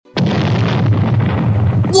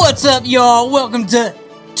What's up, y'all? Welcome to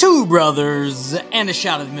Two Brothers and a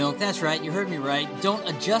Shot of Milk. That's right, you heard me right. Don't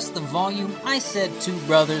adjust the volume. I said two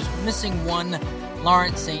brothers, missing one.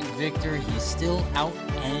 Lawrence St. Victor, he's still out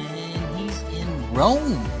and he's in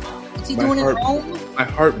Rome. What's he doing in Rome? My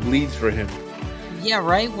heart bleeds for him. Yeah,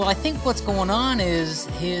 right. Well, I think what's going on is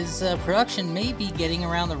his production may be getting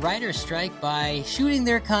around the writer's strike by shooting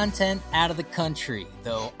their content out of the country.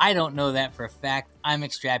 Though I don't know that for a fact. I'm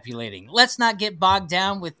extrapolating. Let's not get bogged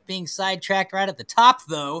down with being sidetracked right at the top,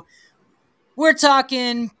 though. We're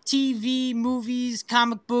talking TV, movies,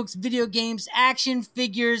 comic books, video games, action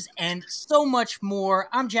figures, and so much more.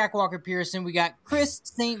 I'm Jack Walker Pearson. We got Chris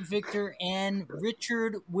St. Victor and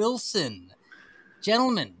Richard Wilson.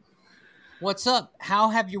 Gentlemen, what's up? How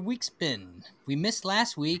have your weeks been? We missed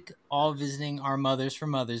last week, all visiting our mothers for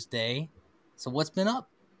Mother's Day. So what's been up?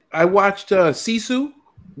 I watched Sisu,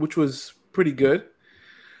 which was pretty good.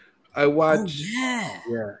 I watched. Oh,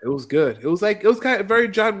 yeah, it was good. It was kind of very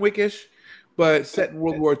John Wickish, but set in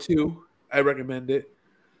World War II. I recommend it.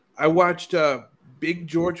 I watched Big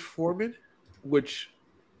George Foreman, which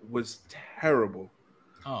was terrible.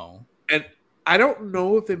 Oh, and I don't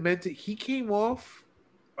know if they meant it. He came off.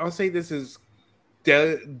 I'll say this as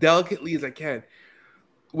delicately as I can.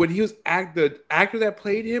 When he was the actor that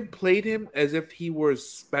played him as if he was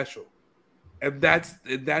special, and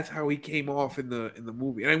that's how he came off in the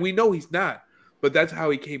movie. And we know he's not, but that's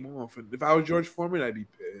how he came off. And if I was George Foreman, I'd be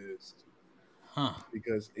pissed,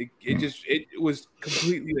 because it was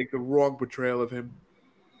completely like the wrong portrayal of him.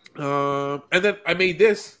 And then I made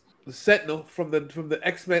the Sentinel from the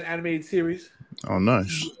X-Men animated series. Oh,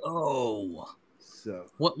 nice. Oh. So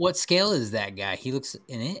what scale is that guy? He looks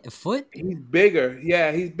in it a foot. He's bigger.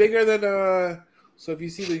 Yeah, he's bigger than So if you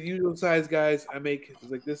see the usual size guys, I make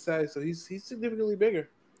it's like this size. So he's significantly bigger.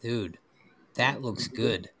 Dude, that looks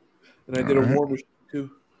good. And I did a warmer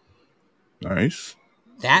too. Nice.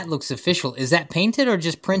 That looks official. Is that painted or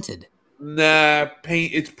just printed? Nah,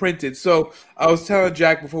 it's printed. So I was telling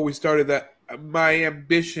Jack before we started that my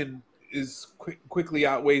ambition is quickly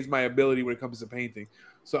outweighs my ability when it comes to painting.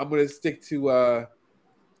 So I'm going to stick to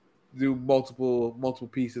do multiple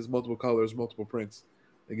pieces, multiple colors, multiple prints.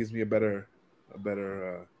 It gives me a better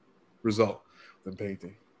result than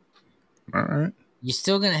painting. All right. You're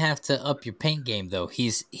still going to have to up your paint game, though.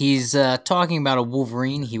 He's talking about a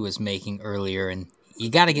Wolverine he was making earlier, and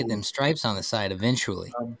you got to get them stripes on the side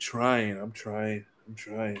eventually. I'm trying. It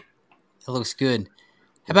looks good.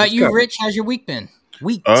 How about you, Rich? How's your week been?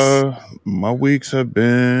 My weeks have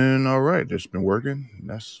been all right. Just been working.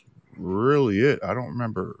 That's really it. I don't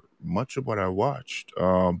remember much of what I watched.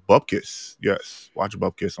 Bupkis, yes, watch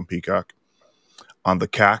Bupkis on Peacock, on the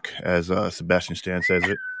CAC, as Sebastian Stan says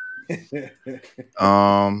it.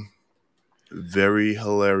 Very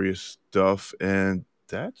hilarious stuff, and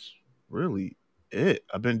that's really it.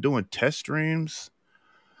 I've been doing test streams.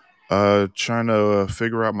 Trying to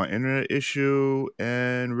figure out my internet issue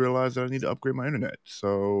and realize that I need to upgrade my internet.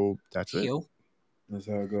 So that's it. That's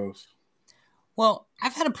how it goes. Well,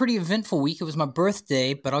 I've had a pretty eventful week. It was my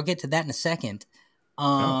birthday, but I'll get to that in a second.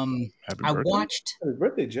 Happy birthday. Happy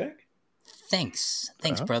birthday, Jack. Thanks,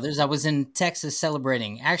 brothers. I was in Texas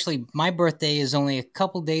celebrating. Actually, my birthday is only a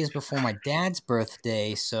couple days before my dad's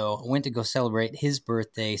birthday, so I went to go celebrate his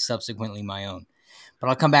birthday, subsequently my own. But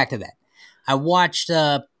I'll come back to that. I watched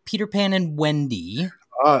Peter Pan and Wendy.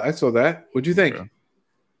 I saw that. What'd you think?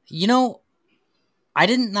 You know, I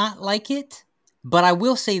did not like it, but I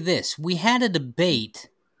will say this. We had a debate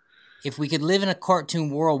if we could live in a cartoon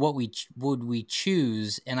world, what would we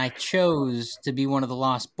choose? And I chose to be one of the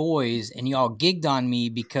Lost Boys, and y'all gigged on me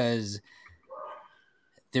because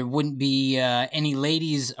there wouldn't be any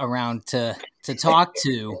ladies around to talk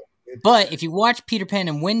to. But if you watch Peter Pan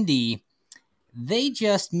and Wendy, they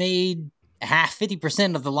just made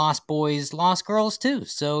 50% of the Lost Boys Lost Girls too.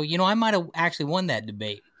 So, I might have actually won that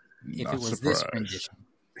debate if it was this rendition.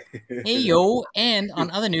 Hey, yo. And on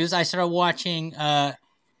other news, I started watching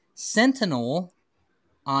Sentinel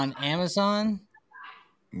on Amazon.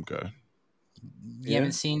 Okay. You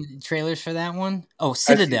haven't seen trailers for that one? Oh,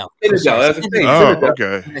 Citadel. Citadel, that's the thing. Oh,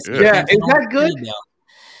 okay. Yeah, is that good? Citadel.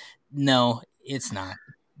 No, it's not.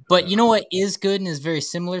 But you know what is good and is very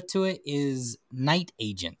similar to it is Night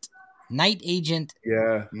Agent. Night Agent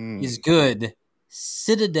is good.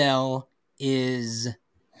 Citadel is,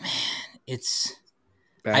 man, it's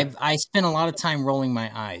bad. I spent a lot of time rolling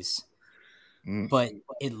my eyes, but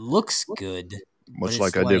it looks good. Much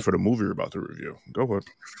like I did for the movie we're about to review. Go ahead.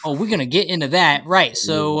 Oh, we're going to get into that. Right.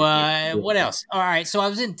 So what else? All right. So I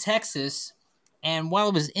was in Texas, and while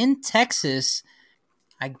I was in Texas,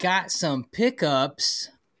 I got some pickups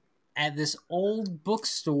at this old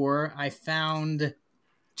bookstore, I found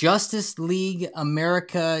Justice League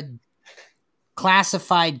America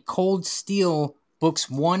Classified Cold Steel books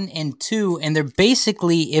 1 and 2, and they're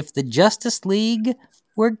basically if the Justice League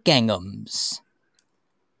were Gangams.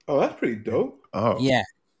 Oh, that's pretty dope. Oh, Yeah.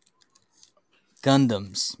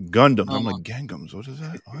 Gundams. I'm like Gangams. What is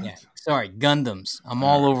that? What? Yeah, sorry, Gundams. I'm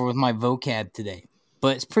all over with my vocab today,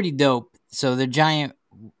 but it's pretty dope. So they're giant,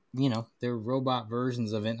 they're robot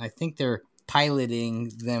versions of it. I think they're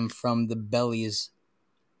piloting them from the bellies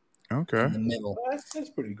Okay. in the middle. That's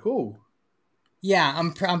pretty cool. Yeah,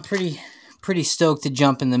 I'm pretty stoked to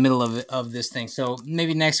jump in the middle of this thing. So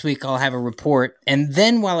maybe next week I'll have a report. And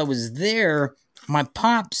then while I was there, my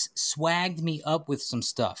pops swagged me up with some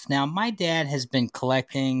stuff. Now, my dad has been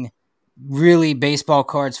collecting really baseball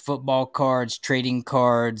cards, football cards, trading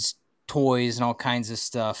cards, toys, and all kinds of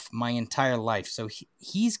stuff my entire life. So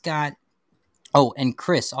he's got... Oh, and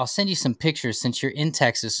Chris, I'll send you some pictures since you're in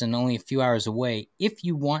Texas and only a few hours away. If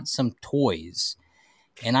you want some toys,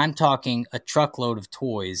 and I'm talking a truckload of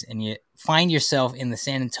toys, and you find yourself in the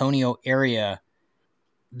San Antonio area,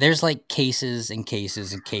 there's like cases and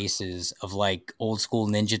cases and cases of like old school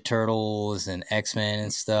Ninja Turtles and X-Men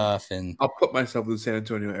and stuff. And I'll put myself in the San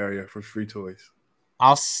Antonio area for free toys.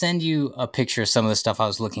 I'll send you a picture of some of the stuff I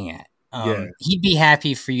was looking at. Yeah. He'd be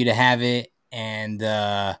happy for you to have it and,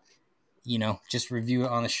 just review it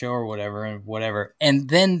on the show or whatever. And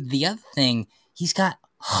then the other thing, he's got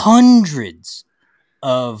hundreds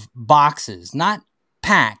of boxes, not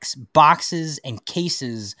packs, boxes and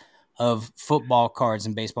cases of football cards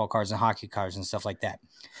and baseball cards and hockey cards and stuff like that.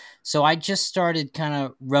 So I just started kind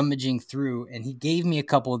of rummaging through, and he gave me a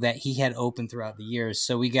couple that he had opened throughout the years.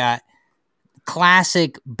 So we got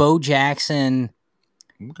classic Bo Jackson.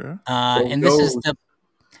 Okay. And this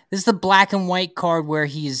is the black and white card where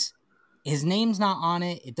his name's not on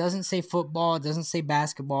it. It doesn't say football. It doesn't say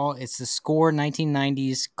basketball. It's the Score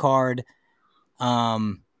 1990s card.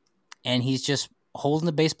 And he's just holding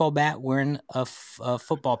the baseball bat, wearing a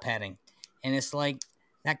football padding. And it's like,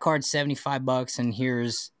 that card's $75, and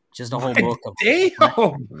here's just a whole book of Damn! you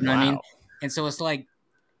know what I mean? And so it's like,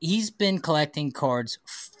 he's been collecting cards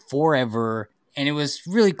forever, and it was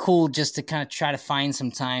really cool just to kind of try to find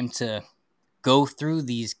some time to go through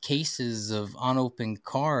these cases of unopened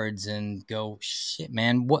cards and go, shit,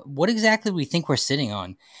 man, what exactly do we think we're sitting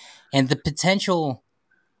on? And the potential,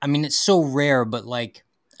 I mean, it's so rare, but like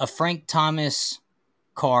a Frank Thomas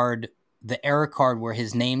card, the era card where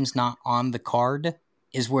his name's not on the card,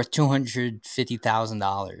 is worth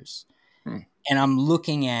 $250,000. And I'm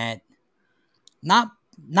looking at not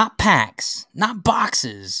packs, not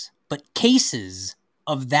boxes, but cases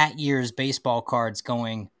of that year's baseball cards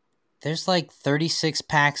going, there's like 36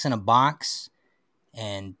 packs in a box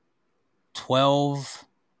and 12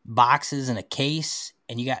 boxes in a case,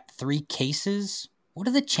 and you got 3 cases. What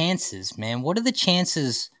are the chances, man? What are the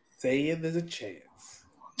chances? Saying there's a chance.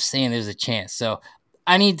 I'm saying there's a chance. So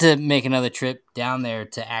I need to make another trip down there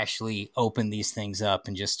to actually open these things up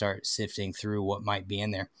and just start sifting through what might be in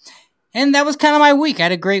there. And that was kind of my week. I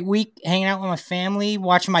had a great week hanging out with my family,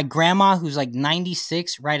 watching my grandma, who's like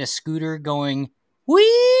 96, ride a scooter going,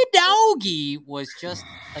 wee doggy, was just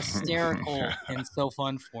hysterical and so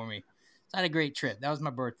fun for me. So I had a great trip. That was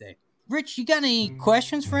my birthday. Rich, you got any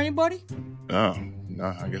questions for anybody? Oh,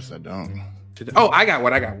 no, I guess I don't. Oh, I got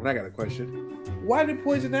one. I got a question. Why did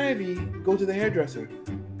Poison Ivy go to the hairdresser?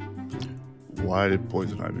 Why did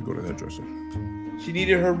Poison Ivy go to the hairdresser? She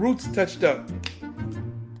needed her roots touched up.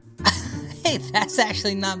 Hey, that's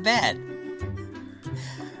actually not bad.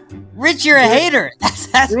 Rich, you're a hater.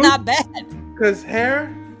 That's not bad. Because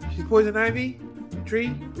hair, she's Poison Ivy,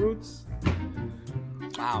 tree, roots.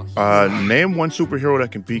 Wow. Name one superhero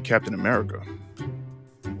that can beat Captain America.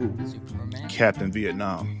 Superman? Captain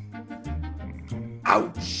Vietnam.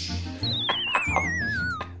 Ouch.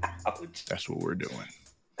 That's what we're doing.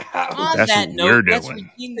 On That's that what note, we're let's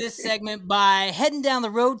doing. begin this segment by heading down the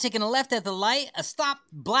road, taking a left at the light, a stop,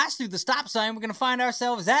 blast through the stop sign. We're going to find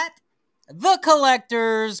ourselves at the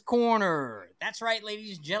Collector's Corner. That's right,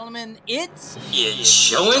 ladies and gentlemen, it's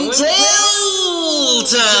show and tell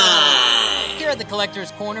time! Here at the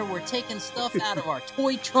Collector's Corner, we're taking stuff out of our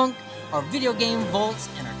toy trunk, our video game vaults,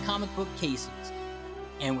 and our comic book cases,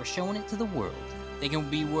 and we're showing it to the world. They can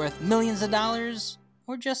be worth millions of dollars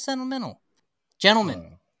or just sentimental.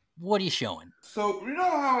 Gentlemen, what are you showing? So, you know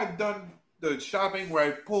how I've done the shopping where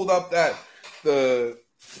I pulled up the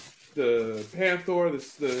Panther, the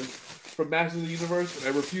from Masters of the Universe, and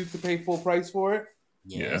I refused to pay full price for it?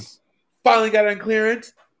 Yes. Finally got it on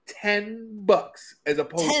clearance, $10 as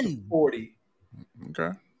opposed to $40.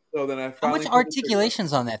 Okay. So then I How finally much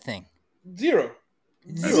articulation's on that thing? Zero.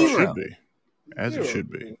 As it Zero. should be. As it should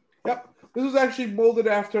be. Yep. This was actually molded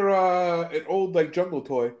after an old like jungle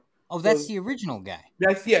toy. Oh, that's the original guy.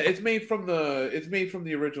 It's made from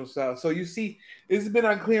the original style. So you see, it's been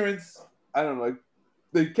on clearance. I don't know. Like,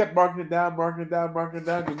 they kept marking it down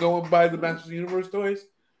because no one buys the Masters of the Universe toys.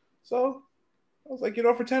 So I was like,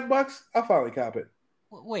 for $10, I'll finally cop it.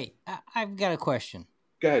 Wait, I've got a question.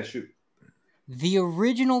 Go ahead, shoot. The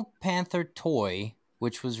original Panther toy,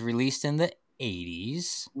 which was released in the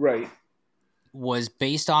 80s, Right. was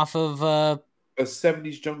based off of A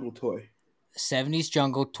 70s jungle toy. 70s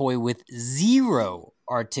jungle toy with zero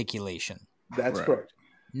articulation. That's Right. correct.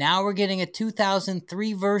 Now we're getting a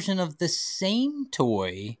 2003 version of the same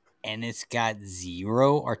toy, and it's got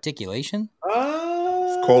zero articulation.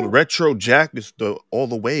 It's called Retro Jack. It's all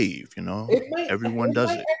the wave, Everyone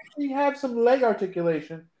does it. Actually have some leg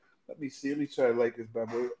articulation. Let me see. Let me try to like this bad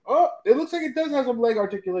boy. Oh, it looks like it does have some leg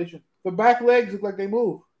articulation. The back legs look like they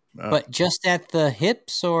move. But just at the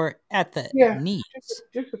hips or at the knees?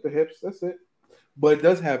 Just at the hips. That's it. But it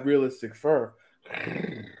does have realistic fur.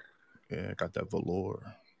 Yeah, got that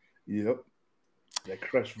velour. Yep. That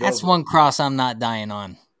crushed velvet. That's one cross I'm not dying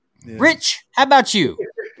on. Yeah. Rich, how about you?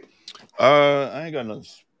 I ain't got nothing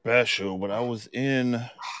special, but I was in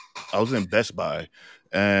Best Buy,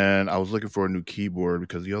 and I was looking for a new keyboard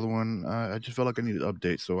because the other one I just felt like I needed to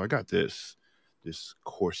update. So I got this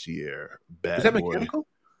Corsair bad Is that boy. mechanical?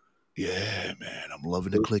 Yeah, man, I'm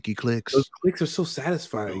loving the clicky clicks. Those clicks are so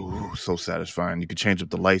satisfying. Ooh, so satisfying. You can change up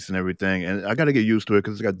the lights and everything, and I got to get used to it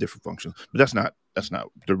because it's got different functions. But that's not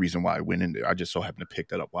the reason why I went in there. I just so happened to pick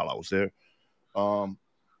that up while I was there.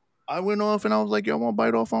 I went off and I was like, "Yo, I'm gonna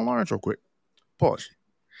bite off on Lawrence real quick." Pause.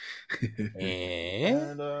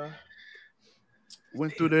 And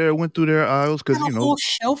went through their aisles because a whole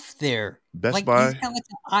shelf there. Best Buy, he's got like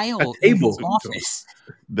an aisle a in table. his office.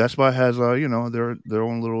 Best Buy has their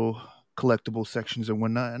own little collectible sections and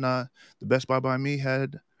whatnot. And the Best Buy by me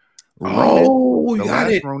had Ronin, the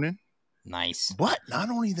last Ronin. Nice. But not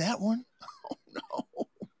only that one. Oh no,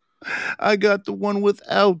 I got the one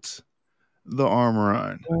without the armor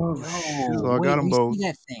on. Oh, so I got them both. See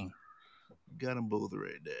that thing. Got them both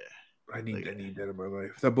right there. I need that in my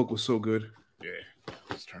life. That book was so good. Yeah,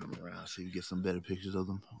 let's turn them around so you get some better pictures of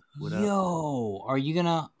them. Yo, are you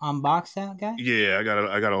gonna unbox that guy? Yeah, I got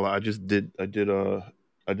a lot. I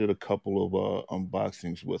did a couple of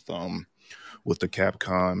unboxings with the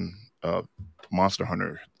Capcom Monster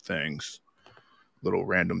Hunter things, little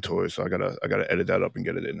random toys. So I gotta edit that up and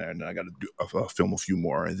get it in there, and then I gotta do film a few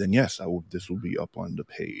more, and then this will be up on the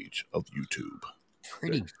page of YouTube.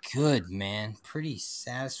 Pretty good, man. Pretty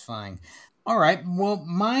satisfying. All right. Well,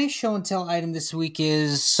 my show and tell item this week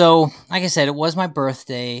is, so, like I said, it was my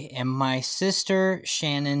birthday, and my sister,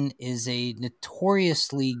 Shannon, is a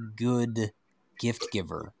notoriously good gift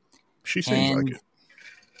giver. She seems like it.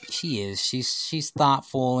 She is. She's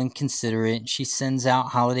thoughtful and considerate. She sends out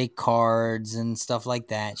holiday cards and stuff like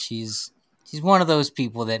that. She's one of those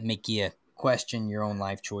people that make you question your own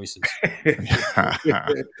life choices.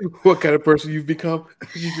 What kind of person you've become?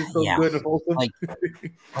 You're just so good and wholesome.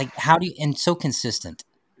 Like how do you, and so consistent.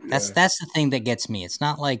 That's the thing that gets me. It's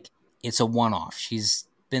not like it's a one-off. She's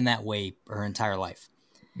been that way her entire life.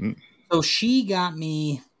 So she got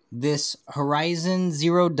me this Horizon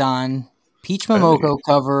Zero Dawn Peach Momoko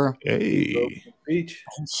cover. Hey, Peach.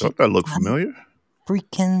 Don't that look familiar?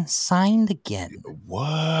 Freaking signed again.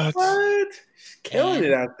 What? She's killing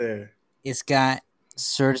it out there. It's got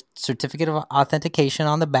certificate of authentication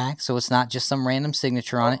on the back, so it's not just some random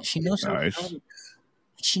signature on it. She knows how to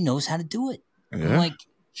do it. Yeah.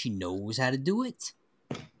 She knows how to do it.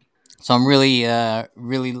 So I'm really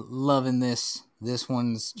really loving this. This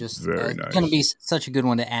one's just very nice. Going to be such a good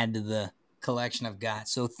one to add to the collection I've got.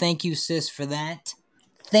 So thank you, sis, for that.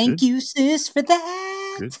 Thank you, sis, for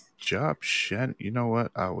that. Good job, Shannon. You know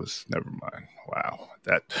what? Never mind. Wow.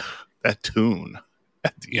 That tune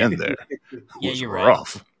at the end there was you're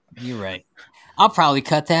rough. Right. You're right. I'll probably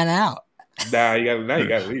cut that out. Nah, you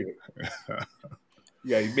gotta leave it.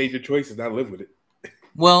 Yeah, you made your choices, now live with it.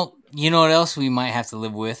 Well, you know what else we might have to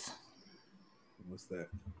live with? What's that?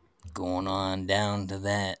 Going on down to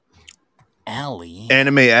that alley.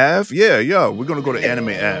 Anime Ave? Yeah. We're gonna go to Anime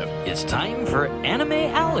Ave. It's time for Anime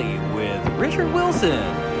Alley with Richard Wilson.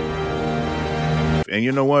 And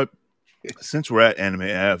you know what? Since we're at Anime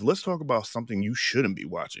Ave, let's talk about something you shouldn't be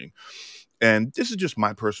watching. And this is just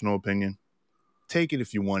my personal opinion. Take it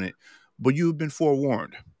if you want it, but you've been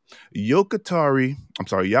forewarned. Yakatari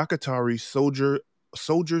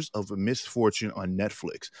Soldiers of Misfortune on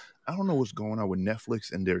Netflix. I don't know what's going on with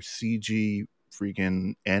Netflix and their CG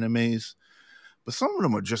freaking animes, but some of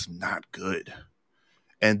them are just not good.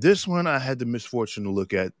 And this one I had the misfortune to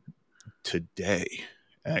look at today,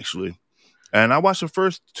 actually. And I watched the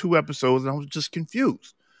first 2 episodes and I was just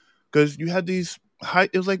confused because you had these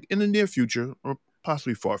it was like in the near future or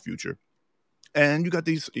possibly far future. And you got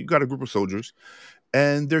a group of soldiers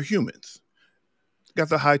and they're humans. Got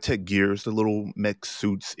the high-tech gears, the little mech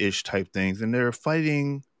suits-ish type things, and they're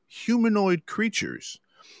fighting humanoid creatures.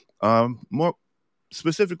 More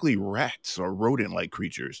specifically rats or rodent-like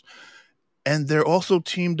creatures. And they're also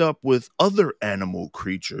teamed up with other animal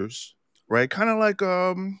creatures, right? Kind of like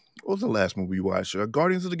what was the last movie you watched?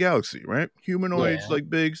 Guardians of the Galaxy, right? Humanoids like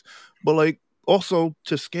bigs, but like also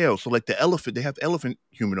to scale. So like the elephant, they have elephant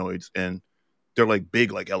humanoids and they're like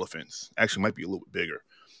big like elephants. Actually might be a little bit bigger.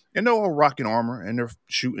 And they're all rocking armor and they're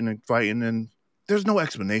shooting and fighting and there's no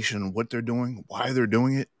explanation of what they're doing, why they're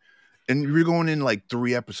doing it. And you're going in like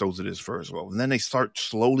 3 episodes of this first of all. And then they start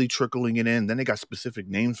slowly trickling it in. Then they got specific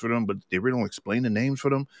names for them, but they really don't explain the names for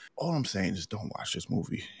them. All I'm saying is don't watch this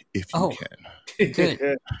movie if you can. Good.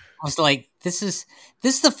 I was like, this is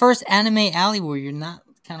the first Anime Alley where you're not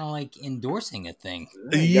kind of like endorsing a thing.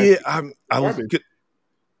 Yeah,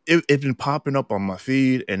 it's been popping up on my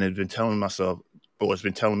feed and it's been telling myself, it's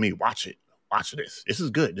been telling me, watch it. Watch this. This is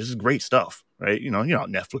good. This is great stuff, right? You know how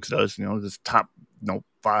Netflix does, this top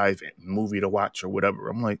 5 movie to watch or whatever.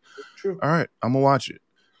 I'm like, all right, I'm going to watch it.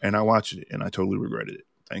 And I watched it and I totally regretted it.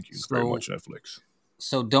 Thank you very much, Netflix.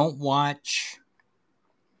 So don't watch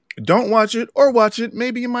it or watch it.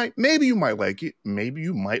 Maybe you might like it. Maybe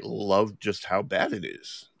you might love just how bad it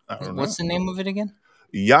is. I don't know. What's the name of it again?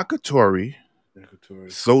 Yakitori.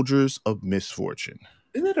 Soldiers of Misfortune.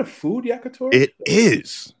 Isn't that a food, yakitori? It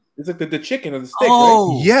is. It's like the chicken or the steak,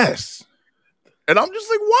 right? Yes. And I'm just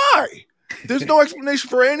like, why? There's no explanation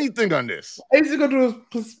for anything on this. I used to go to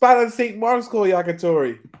a spot on St. Mark's called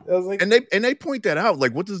yakitori. I was like, and they point that out.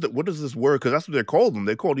 Like, what does this word? Because that's what they call them.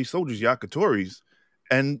 They call these soldiers yakitoris.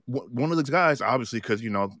 And one of the guys, obviously, because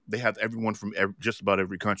they have everyone from just about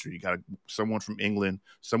every country. You got someone from England,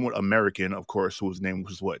 someone American, of course, whose name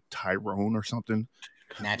was Tyrone or something.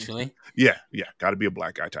 Naturally. Yeah, got to be a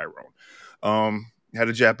black guy, Tyrone. Had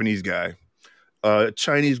a Japanese guy, a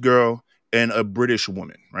Chinese girl, and a British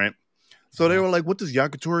woman, right? So they were like, what does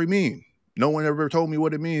yakitori mean? No one ever told me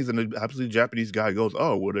what it means. And the absolutely Japanese guy goes,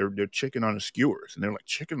 oh, well, they're chicken on the skewers. And they're like,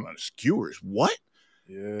 chicken on the skewers? What?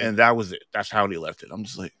 Yeah. And that was it. That's how they left it. I'm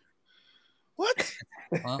just like, what?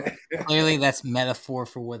 Well, clearly that's metaphor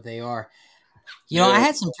for what they are. I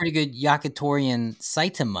had some pretty good yakitori in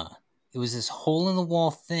Saitama. It was this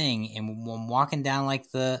hole-in-the-wall thing, and I'm walking down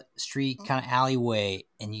like the street kind of alleyway,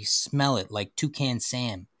 and you smell it like Toucan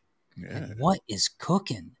Sam. Yeah. And what is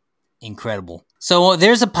cooking? Incredible. So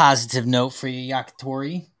there's a positive note for you,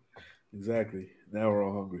 yakitori. Exactly. Now we're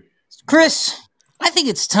all hungry. Chris, I think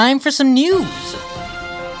it's time for some news.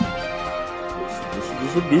 This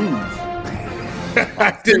is some news.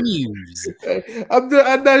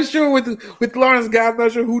 I'm not sure with Lawrence guy. I'm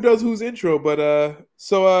not sure who does whose intro, but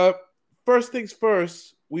first things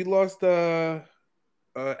first, we lost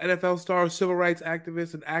NFL star, civil rights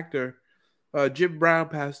activist, and actor Jim Brown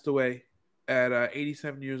passed away at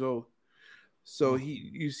 87 years old. So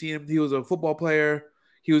you see him. He was a football player.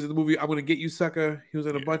 He was in the movie "I'm Gonna Get You, Sucker." He was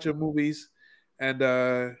in a bunch of movies, and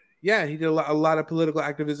he did a lot of political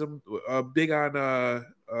activism. Big on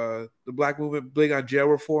the black movement, big on jail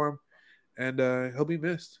reform, and he'll be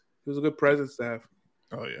missed. He was a good presence to have.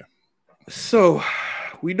 Oh yeah. So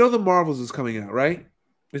we know the Marvels is coming out, right?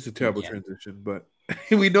 It's a terrible transition, but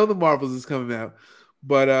we know the Marvels is coming out.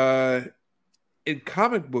 But in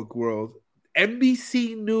comic book world,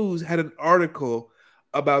 NBC News had an article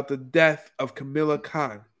about the death of Kamala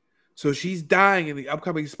Khan. So she's dying in the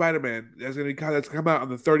upcoming Spider-Man that's come out on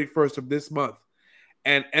the 31st of this month.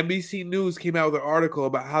 And NBC News came out with an article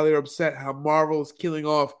about how they're upset how Marvel is killing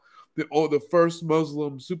off the first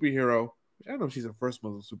Muslim superhero. I don't know if she's the first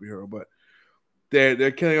Muslim superhero, but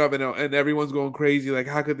they're killing off and everyone's going crazy. Like,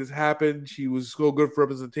 how could this happen? She was so good for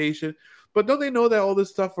representation. But don't they know that all this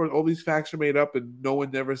stuff or all these facts are made up and no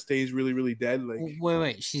one never stays really, really dead? Like,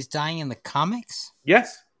 wait, she's dying in the comics?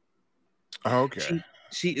 Yes. Okay.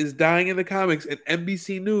 She is dying in the comics, and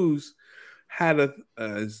NBC News had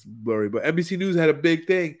it's blurry, but NBC News had a big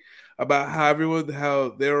thing about how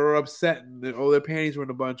they were upset and all their panties were in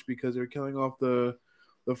a bunch because they're killing off the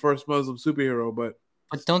first Muslim superhero. But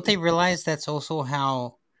don't they realize that's also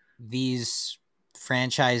how these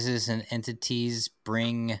franchises and entities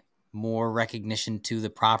bring more recognition to the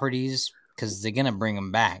properties because they're gonna bring them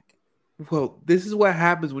back? Well, this is what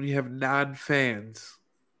happens when you have non-fans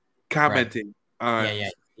commenting on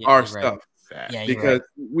our stuff. Yeah, because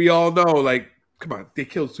we all know, like, come on, they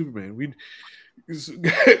killed Superman.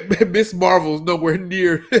 Miss Marvel's nowhere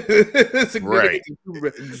near significant Right. to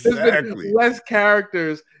Superman. Exactly. There's been less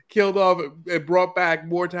characters killed off and brought back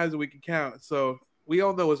more times than we can count. So we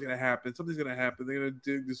all know what's going to happen. Something's going to happen. They're going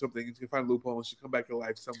to do something. He's going to find a loophole and she'll come back to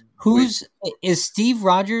life. Is Steve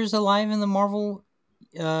Rogers alive in the Marvel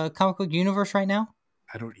comic book universe right now?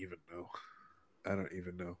 I don't even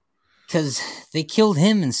know. Because they killed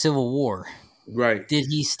him in Civil War. Right. Did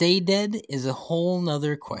he stay dead is a whole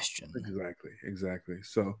nother question. Exactly.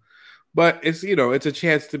 So, but it's, it's a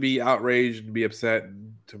chance to be outraged and be upset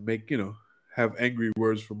and to make, have angry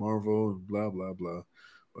words for Marvel and blah, blah, blah.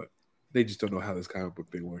 But they just don't know how this comic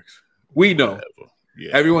book thing works. We know.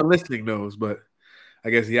 Yeah. Everyone listening knows, but I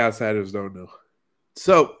guess the outsiders don't know.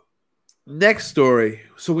 So, next story.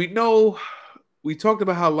 So we talked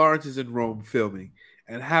about how Lawrence is in Rome filming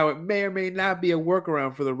and how it may or may not be a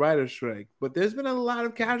workaround for the writer's strike. But there's been a lot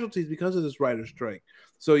of casualties because of this writer's strike.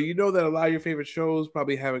 So you know that a lot of your favorite shows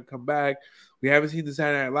probably haven't come back. We haven't seen the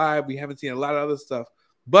Saturday Night Live. We haven't seen a lot of other stuff.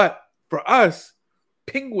 But for us,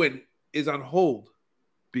 Penguin is on hold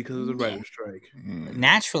because of the writer's strike.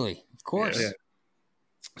 Naturally, of course. Yeah.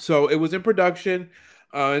 So it was in production.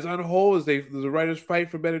 It's on hold as the writers fight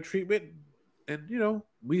for better treatment. And,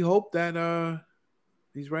 we hope that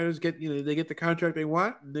these writers get the contract they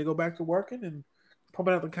want and they go back to working and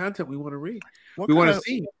pumping out the content we want to read. We want to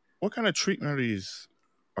see. What kind of treatment are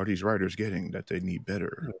these writers getting that they need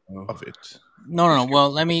better of it? No.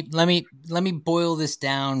 Well, let me boil this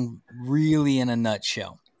down really in a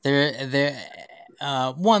nutshell. The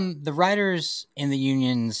writers in the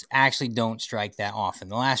unions actually don't strike that often.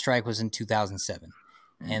 The last strike was in 2007,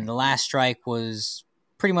 and the last strike was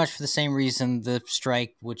pretty much for the same reason the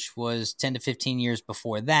strike, which was 10 to 15 years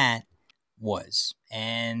before that, was.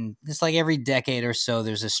 And it's like every decade or so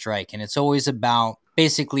there's a strike, and it's always about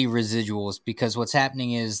basically residuals, because what's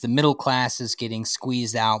happening is the middle class is getting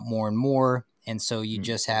squeezed out more and more, and so you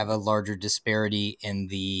just have a larger disparity in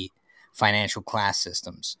the financial class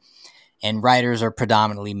systems. And writers are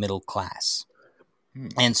predominantly middle class.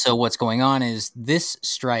 And so what's going on is this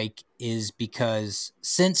strike is because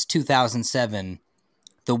since 2007,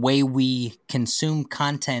 the way we consume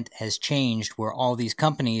content has changed, where all these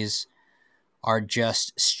companies are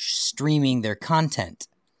just streaming their content.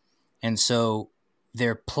 And so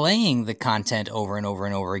they're playing the content over and over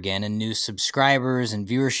and over again, and new subscribers and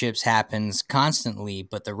viewerships happens constantly,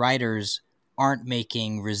 but the writers aren't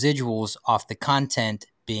making residuals off the content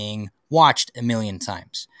being watched a million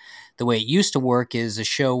times. The way it used to work is a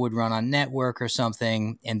show would run on network or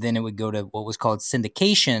something, and then it would go to what was called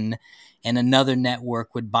syndication, and another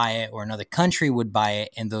network would buy it or another country would buy it,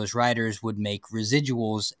 and those writers would make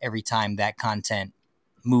residuals every time that content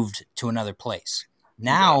moved to another place.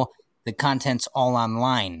 Now, the content's all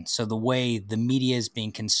online, so the way the media is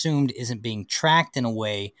being consumed isn't being tracked in a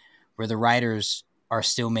way where the writers are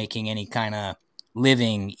still making any kind of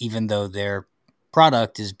living, even though their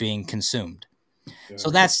product is being consumed. So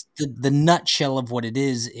that's the nutshell of what it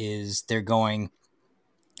is they're going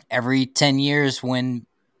every 10 years when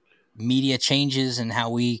media changes and how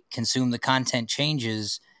we consume the content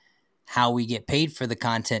changes, how we get paid for the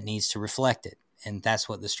content needs to reflect it. And that's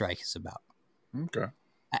what the strike is about. Okay.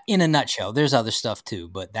 In a nutshell, there's other stuff too,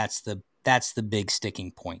 but that's the big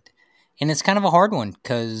sticking point. And it's kind of a hard one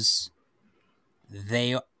because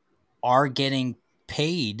they are getting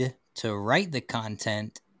paid to write the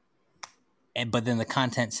content, but then the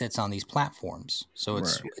content sits on these platforms. So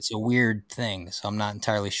it's a weird thing. So I'm not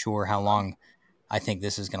entirely sure how long I think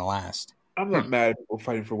this is going to last. I'm not mad at people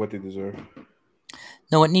fighting for what they deserve.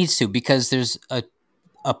 No, it needs to, because there's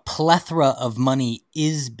a plethora of money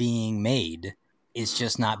is being made. It's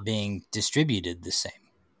just not being distributed the same.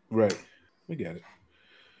 Right. We get it.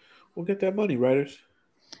 We'll get that money, writers.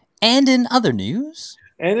 And in other news,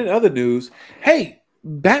 hey,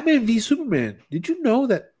 Batman v Superman. Did you know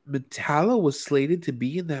that Metallo was slated to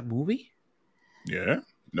be in that movie? Yeah.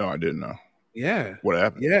 No, I didn't know. Yeah. What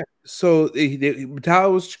happened? Yeah. So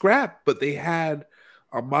Metallo was scrapped, but they had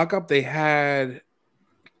a mock-up. They had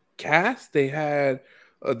cast. They had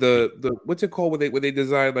the what's it called when they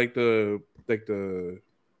designed they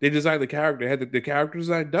designed the character. They had the character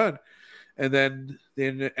design done, and then they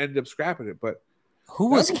ended up scrapping it. But who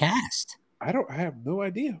was cast? I have no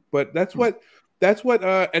idea. But that's what at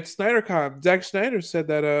SnyderCon, Zack Snyder said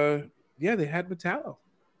that they had Metallo.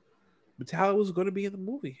 Metallo was going to be in the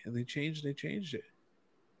movie, and they changed it.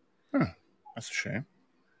 Huh. That's a shame.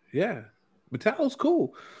 Yeah. Metallo's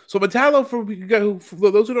cool. So Metallo,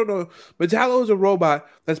 for those who don't know, Metallo is a robot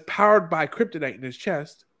that's powered by kryptonite in his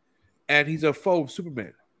chest, and he's a foe of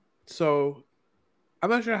Superman. So I'm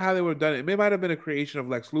not sure how they would have done it. It might have been a creation of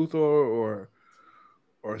Lex Luthor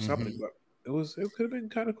or something, but it could have been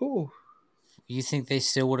kind of cool. You think they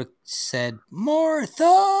still would have said Martha?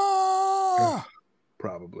 Yeah,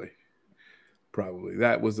 probably.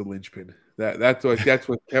 That was the linchpin. That's what kept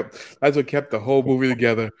the whole movie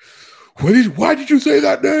together. Why did you say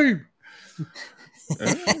that name?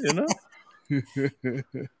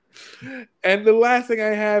 And the last thing I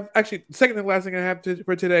have, actually, second to last thing I have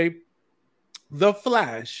for today, The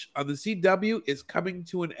Flash on the CW is coming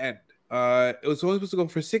to an end. It was only supposed to go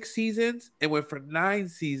for 6 seasons and went for 9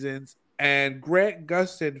 seasons. And Grant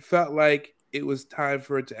Gustin felt like it was time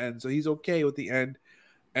for it to end, so he's okay with the end.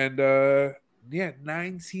 And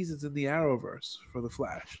 9 seasons in the Arrowverse for The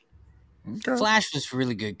Flash. Okay. Flash was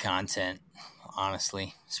really good content,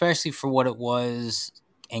 honestly, especially for what it was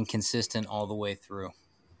and consistent all the way through.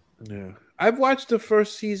 Yeah, I've watched the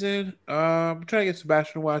first season. I'm trying to get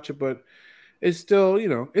Sebastian to watch it, but it's still,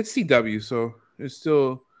 it's CW, so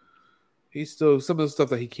he's still some of the stuff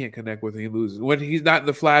that he can't connect with and he loses. When he's not in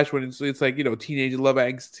the Flash, when it's like, teenage love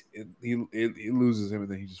angst, he loses him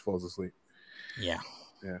and then he just falls asleep. Yeah.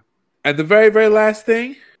 And the very, very last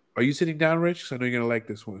thing, are you sitting down, Rich? Because I know you're going to like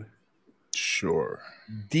this one. Sure.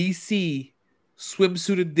 DC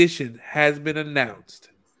Swimsuit Edition has been announced.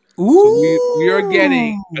 Ooh. So we are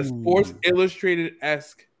getting a Sports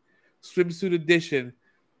Illustrated-esque swimsuit edition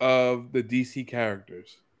of the DC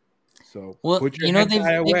characters. So put your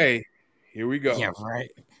hentai away. Here we go. Yeah, right.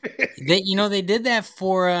 They did that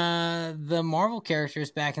for the Marvel characters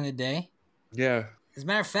back in the day. Yeah. As a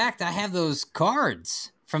matter of fact, I have those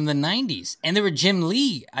cards from the 90s. And they were Jim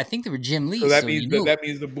Lee. I think they were Jim Lee. So that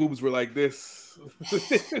means the boobs were like this.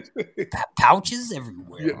 Pouches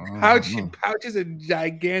everywhere. Yeah, pouches and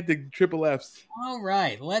gigantic triple Fs. All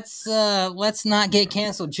right. Let's not get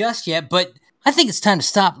canceled just yet, but I think it's time to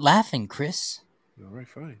stop laughing, Chris. All right,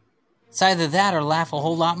 fine. It's either that or laugh a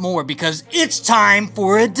whole lot more because it's time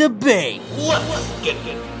for a debate. Let's get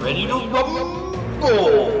ready to rumble.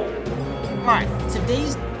 All right,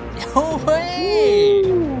 today's... Oh, hey!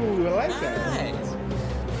 Ooh, I like that. Nice.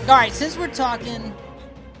 All right, since we're talking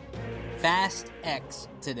Fast X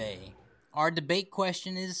today, our debate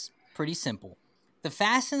question is pretty simple. The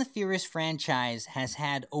Fast and the Furious franchise has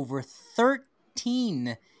had over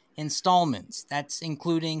 13 installments. That's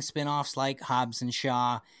including spin-offs like Hobbs and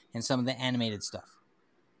Shaw and some of the animated stuff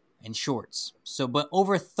and shorts. But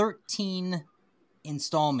over 13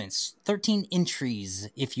 installments, 13 entries,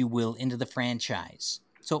 if you will, into the franchise.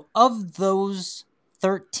 So of those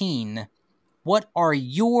 13, what are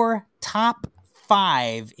your top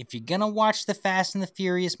 5? If you're going to watch the Fast and the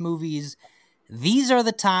Furious movies, these are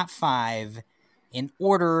the top 5 in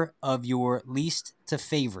order of your least to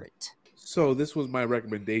favorite. So this was my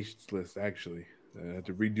recommendations list, actually. I had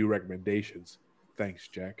to redo recommendations. Thanks,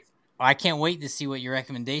 Jack. I can't wait to see what your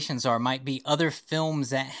recommendations are. Might be other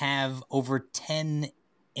films that have over 10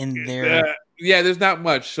 in there. Yeah, there's not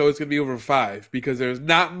much, so it's going to be over 5 because there's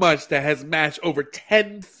not much that has matched over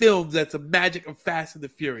 10 films that's a magic of Fast and the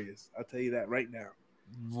Furious. I'll tell you that right now.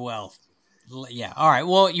 Well, yeah. All right.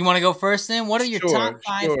 Well, you want to go first then? What are your top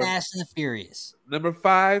 5 Fast and the Furious? Number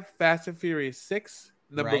 5, Fast and Furious 6.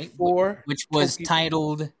 Number 4, which was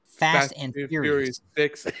titled Fast and Furious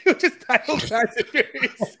 6. Which is titled Fast and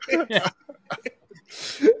Furious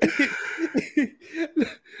 6.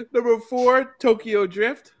 Number 4, Tokyo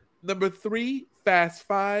Drift. Number 3, Fast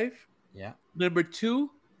 5. Yeah. Number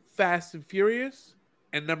 2, Fast and Furious.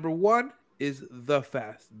 And number 1 is The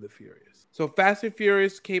Fast and the Furious. So Fast and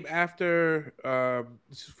Furious came after.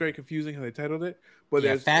 This is very confusing how they titled it. But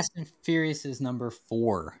Fast and Furious is number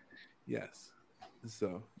 4. Yes.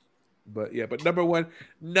 So, but number 1,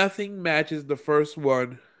 nothing matches the first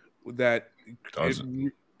one. That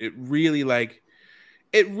it really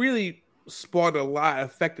spawned a lot,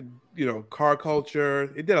 affected car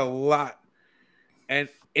culture. It did a lot, and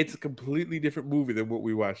it's a completely different movie than what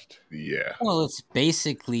we watched. Yeah. Well, it's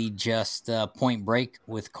basically just Point Break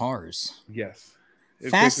with cars. Yes.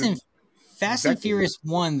 Fast and Furious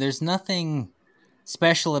 1. There's nothing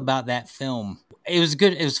special about that film. It was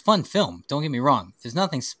good. It was a fun film. Don't get me wrong. There's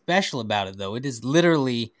nothing special about it, though. It is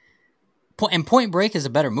literally... And Point Break is a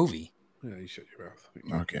better movie. Yeah, you shut your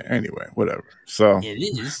mouth. Okay, anyway, whatever. So...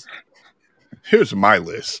 It is. Here's my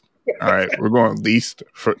list. All right, we're going least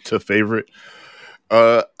to favorite.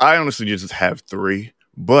 I honestly just have 3,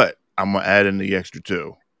 but I'm going to add in the extra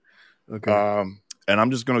 2. Okay. And I'm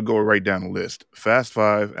just going to go right down the list. Fast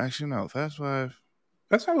 5. Actually, no. Fast 5.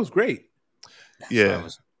 Fast 5 was great. Yeah,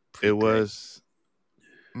 it was.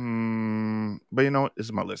 But you know what? This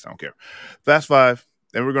is my list. I don't care. Fast 5.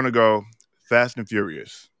 Then we're going to go Fast and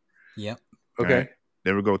Furious. Yep. Okay. Right?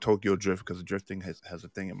 Then we go Tokyo Drift because drifting has a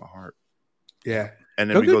thing in my heart. Yeah. And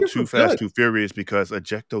then we Tokyo go Drift Too was Fast, good. Too Furious because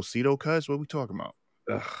Ejectocito, cuz what are we talking about?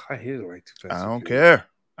 Ugh, I hated like Too Fast. I don't care.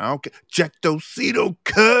 Ejectocito,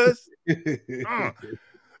 cuz.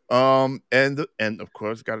 And of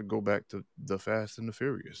course, got to go back to the Fast and the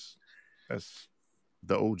Furious. That's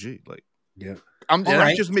the OG. Like, Yeah.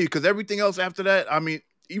 That's just me because everything else after that, I mean,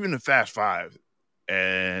 even the Fast Five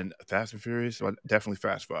and Fast and Furious, well, definitely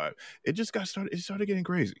Fast Five. It just got started. It started getting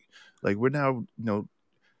crazy. Like we're now,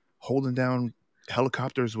 holding down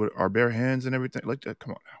helicopters with our bare hands and everything. Like,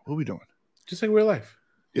 come on, now, what are we doing? Just like real life.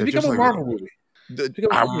 Yeah, It's become a Marvel movie.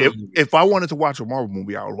 If I wanted to watch a Marvel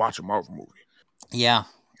movie, I would watch a Marvel movie. Yeah,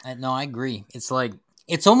 no, I agree. It's like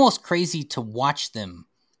it's almost crazy to watch them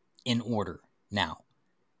in order now.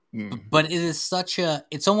 But it is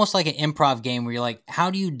it's almost like an improv game where you're like,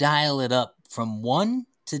 how do you dial it up from 1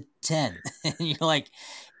 to 10? And you're like,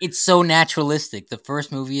 it's so naturalistic. The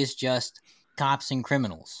first movie is just cops and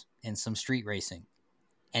criminals and some street racing.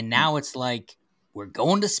 And now it's like, we're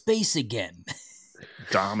going to space again.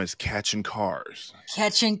 Dom is catching cars.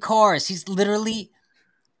 He's literally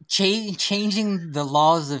changing the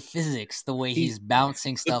laws of physics the way he's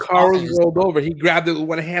bouncing stuff. The car was rolled over. He grabbed it with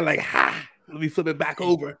one hand like, ha! Let me flip it back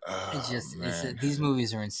over. It's just these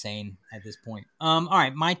movies are insane at this point. All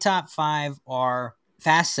right, my top 5 are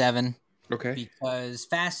Fast 7. Okay. Because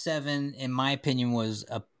Fast 7, in my opinion, was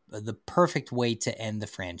the perfect way to end the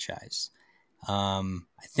franchise. I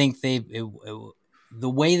think the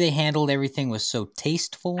way they handled everything was so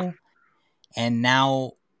tasteful, and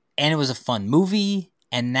it was a fun movie,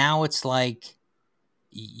 and now it's like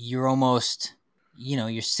you're almost,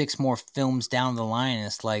 you're 6 more films down the line, and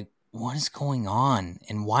it's like, what is going on,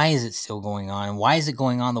 and why is it still going on, and why is it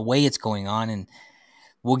going on the way it's going on? And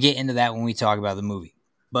we'll get into that when we talk about the movie.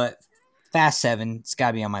 But Fast 7, it's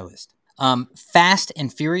got to be on my list. Fast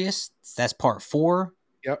and Furious, that's part 4.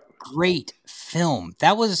 Yep. Great film.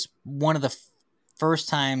 That was one of the first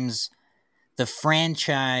times the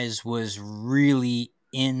franchise was really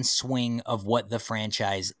in swing of what the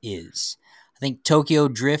franchise is. I think Tokyo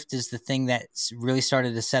Drift is the thing that really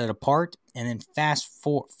started to set it apart, and then Fast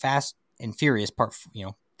and Furious Part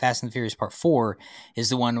 4 is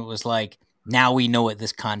the one that was like, now we know what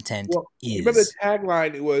this content is. You remember the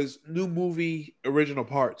tagline? It was new movie, original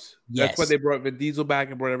parts. Yes. That's why they brought Vin Diesel back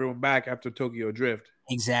and brought everyone back after Tokyo Drift.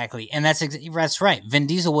 Exactly, and that's right. Vin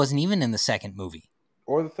Diesel wasn't even in the second movie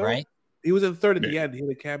or the third. Right? He was in the third at the end. He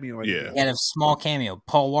had a cameo. Yeah, he had a small cameo.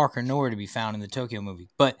 Paul Walker nowhere to be found in the Tokyo movie.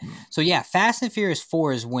 But so yeah, Fast and Furious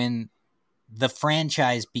 4 is when the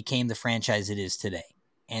franchise became the franchise it is today,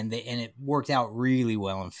 and it worked out really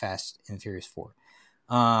well in Fast and Furious 4.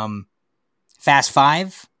 Fast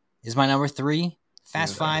 5 is my number 3.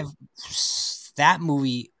 Fast 5, that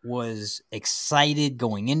movie was excited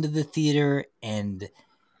going into the theater and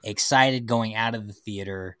excited going out of the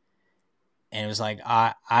theater. And it was like,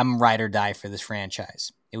 I'm ride or die for this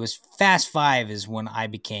franchise. It was Fast 5 is when I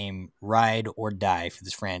became ride or die for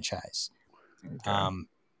this franchise. Okay.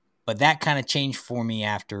 But that kind of changed for me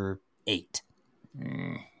after 8.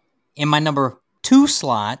 In my number 2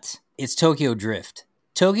 slot, it's Tokyo Drift.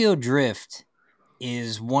 Tokyo Drift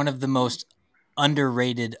is one of the most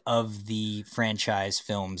underrated of the franchise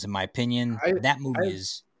films, in my opinion. That movie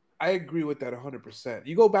is... I agree with that 100%.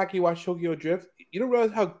 You go back and you watch Tokyo Drift, you don't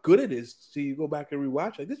realize how good it is till you go back and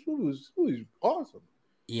rewatch. Like, this movie was awesome.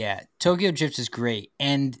 Yeah, Tokyo Drift is great.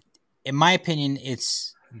 And in my opinion,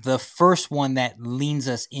 it's the first one that leans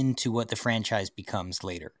us into what the franchise becomes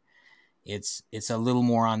later. It's a little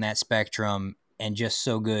more on that spectrum and just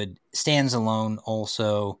so good. Stands alone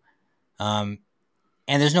also.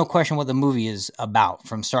 And there's no question what the movie is about.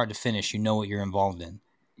 From start to finish, you know what you're involved in.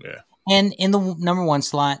 Yeah. And in the number 1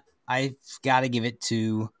 slot, I've got to give it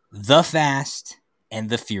to The Fast and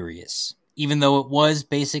The Furious. Even though it was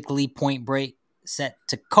basically Point Break set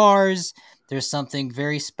to cars, there's something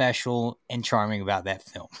very special and charming about that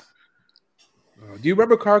film. Do you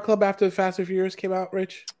remember Car Club after Fast and Furious came out,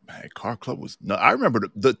 Rich? Man, Car Club was no. I remember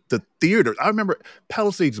the theater. I remember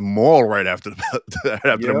Palisades Mall right after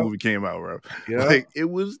the movie came out, bro. Yeah. Like it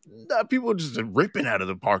was people were just ripping out of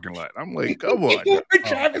the parking lot. I'm like, come on, people were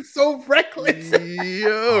driving so reckless. But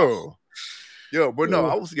no,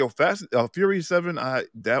 I was Fast Furious 7.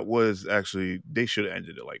 That was actually they should have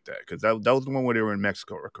ended it like that because that was the one where they were in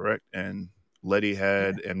Mexico, correct? And Letty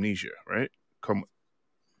had amnesia, right?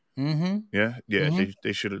 Mm-hmm. Yeah. Mm-hmm.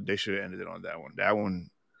 They should have ended it on that one. That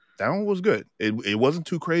one was good. It wasn't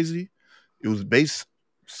too crazy. It was based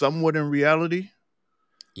somewhat in reality.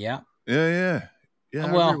 Yeah. Yeah.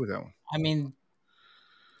 Well, I agree with that one. I mean,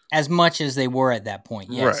 as much as they were at that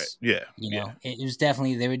point. Yes. Right. Yeah. You know, it was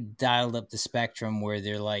definitely, they were dialed up the spectrum where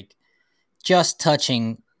they're like just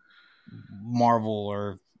touching Marvel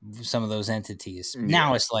or some of those entities. Yeah.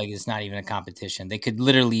 Now it's like it's not even a competition. They could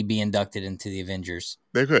literally be inducted into the Avengers.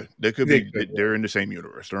 They could be. They're in the same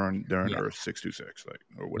universe. They're on Earth 626, like,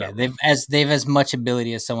 or whatever. Yeah, they've as much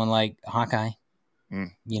ability as someone like Hawkeye. You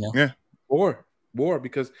know. Yeah. More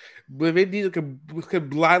because Vin Diesel could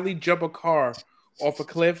blindly jump a car off a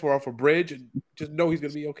cliff or off a bridge and just know he's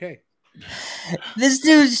gonna be okay. This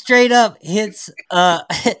dude straight up hits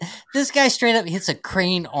this guy straight up hits a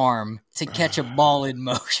crane arm to catch a ball in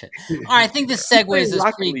motion. All right, I think this segues is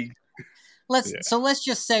pretty. Let's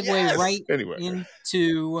just segue right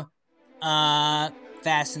into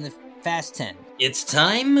Fast 10. It's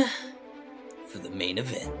time for the main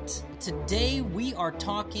event. Today we are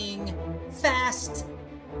talking Fast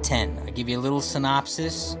 10. I'll give you a little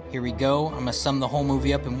synopsis. Here we go. I'm gonna sum the whole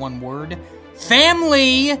movie up in one word: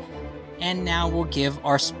 family. And now we'll give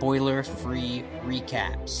our spoiler-free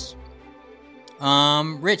recaps.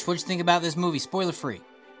 Rich, what'd you think about this movie, spoiler-free?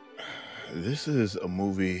 This is a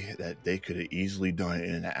movie that they could have easily done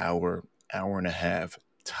in an hour and a half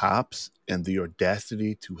tops, and the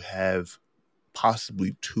audacity to have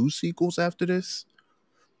possibly 2 sequels after this.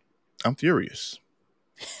 I'm furious.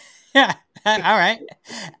 Yeah, all right.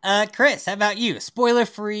 Chris, how about you?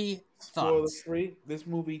 Spoiler-free thoughts. Spoiler-free. This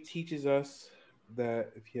movie teaches us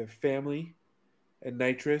that if you have family and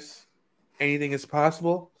nitrous, anything is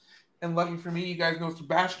possible. And lucky for me, you guys know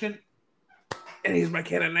Sebastian, and he's my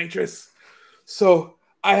can of nitrous. So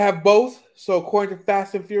I have both. So according to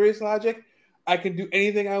Fast and Furious logic, I can do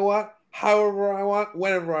anything I want, however I want,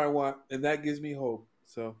 whenever I want, and that gives me hope.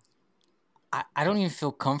 So I don't even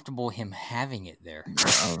feel comfortable him having it there.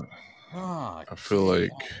 I feel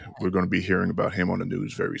like we're going to be hearing about him on the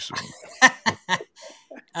news very soon.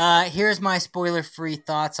 Here's my spoiler-free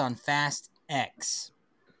thoughts on Fast X.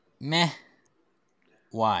 Meh.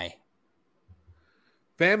 Why?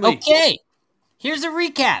 Family. Okay. Here's a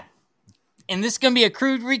recap. And this is going to be a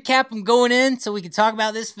crude recap. I'm going in so we can talk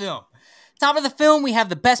about this film. Top of the film, we have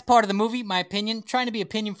the best part of the movie, my opinion. Trying to be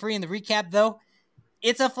opinion-free in the recap, though.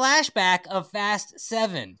 It's a flashback of Fast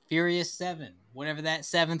 7, Furious 7, whatever that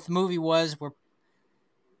 7th movie was.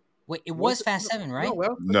 Wait, it was Fast 7, right?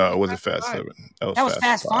 No, it wasn't Fast 7. That was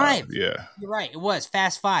Fast 5. Yeah. You're right. It was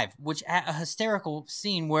Fast 5, which had a hysterical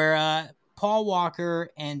scene where Paul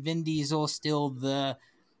Walker and Vin Diesel steal the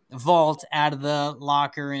vault out of the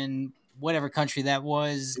locker in whatever country that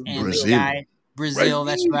was. And Brazil. the guy, Brazil,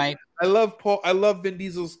 that's right. I love Vin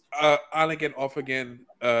Diesel's on again, off again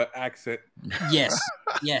accent. Yes.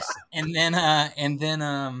 And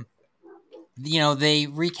then they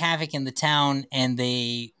wreak havoc in the town and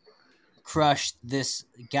they crushed this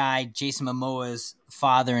guy, Jason Momoa's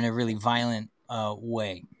father, in a really violent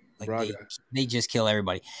way. Like they just kill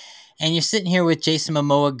everybody. And you're sitting here with Jason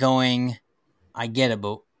Momoa going, I get it,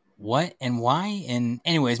 but what and why? And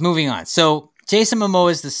anyways, moving on. So Jason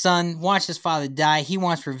Momoa is the son, watched his father die. He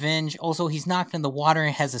wants revenge. Also, he's knocked in the water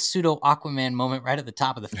and has a pseudo Aquaman moment right at the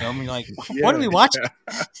top of the film. And you're like, what are we watching?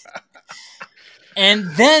 And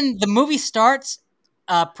then the movie starts.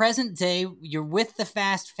 Present day, you're with the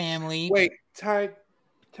Fast family. Wait, time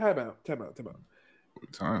out.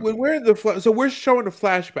 When we're in so we're showing the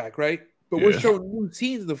flashback, right? But we're showing new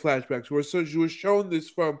scenes in the flashbacks. We're showing this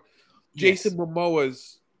from Jason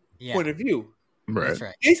Momoa's point of view. Right. That's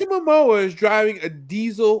right. Jason Momoa is driving a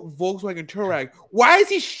diesel Volkswagen Touareg. Why is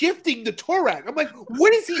he shifting the Touareg? I'm like,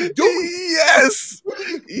 what is he doing? Yes.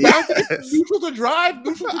 Neutral to drive.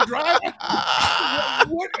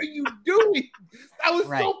 What are you doing? I was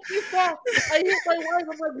so pissed off. I hit my wife.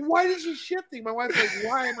 I'm like, why is she shifting? My wife's like,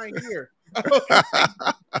 why am I here?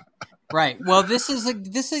 Right. Well, this is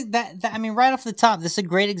that. I mean, right off the top, this is a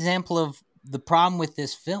great example of the problem with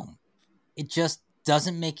this film. It just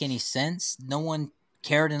doesn't make any sense. No one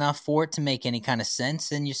cared enough for it to make any kind of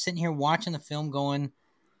sense. And you're sitting here watching the film going,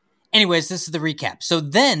 anyways, this is the recap. So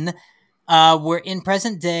then we're in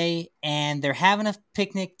present day and they're having a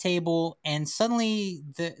picnic table. And suddenly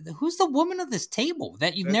who's the woman of this table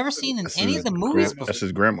that you've never seen in any of the movies before? That's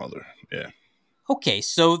his grandmother. Yeah. Okay.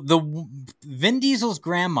 So Vin Diesel's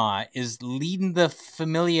grandma is leading the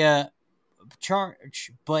familia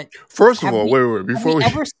charge, but first of all, wait, before we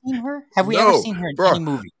ever seen her? Have we ever seen her in any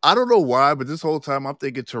movie? I don't know why, but this whole time I'm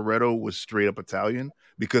thinking Toretto was straight up Italian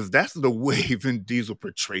because that's the way Vin Diesel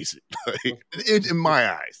portrays it. Like, in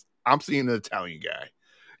my eyes, I'm seeing an Italian guy.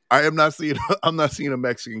 I'm not seeing a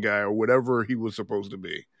Mexican guy or whatever he was supposed to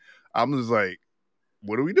be. I'm just like,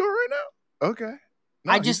 what are we doing right now? Okay.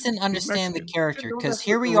 No, I just didn't understand the character because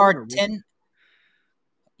here we are 10.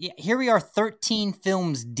 here we are 13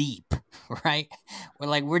 films deep, right?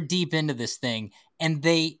 We're deep into this thing, and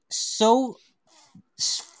they so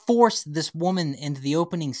force this woman into the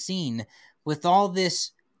opening scene with all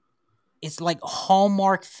this. It's like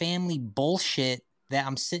Hallmark family bullshit that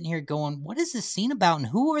I'm sitting here going, what is this scene about? And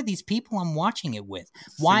who are these people I'm watching it with?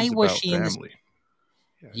 Why Scene's was about she in this? family.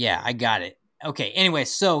 Yeah, I got it. Okay. Anyway,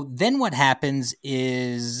 so then what happens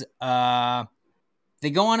is they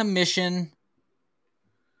go on a mission.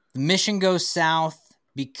 The mission goes south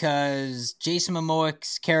because Jason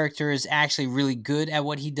Momoa's character is actually really good at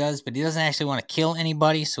what he does, but he doesn't actually want to kill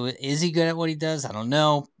anybody. So is he good at what he does? I don't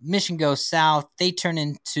know. Mission goes south. They turn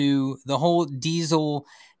into the whole Diesel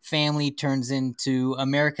family turns into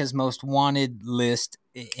America's Most Wanted list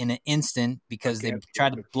in an instant because they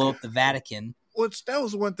tried to blow up the Vatican. That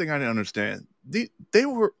was one thing I didn't understand. They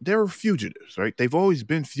were fugitives, right? They've always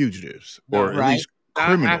been fugitives, or at least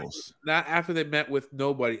criminals. Not after they met with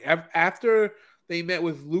nobody. After they met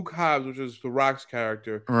with Luke Hobbs, which was The Rock's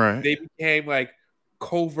character, right? They became like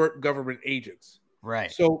covert government agents,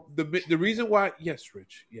 right? So the reason why, yes,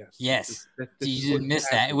 Rich, yes. You didn't miss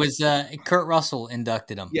that. It was Kurt Russell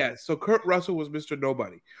inducted him. Yeah, so Kurt Russell was Mr.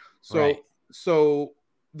 Nobody. So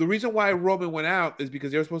the reason why Roman went out is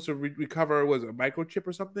because they were supposed to recover a microchip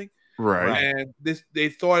or something, right? And they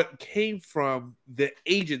thought it came from the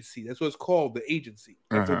agency. That's what it's called, the agency.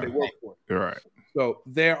 That's what they work for, right? So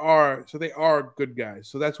they are good guys.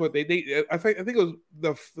 So that's what they. I think it was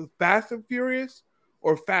the Fast and Furious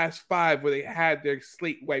or Fast 5 where they had their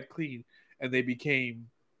slate wiped clean and they became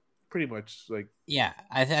pretty much like. Yeah,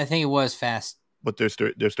 I think it was Fast. But they're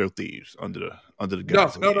still thieves under the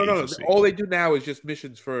guise. No. All they do now is just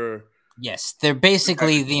missions for. Yes, they're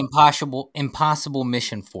basically the impossible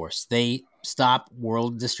mission force. They stop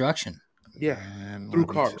world destruction. Yeah, through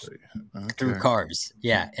cars. Okay. Through cars,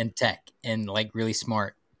 yeah, and tech, and like really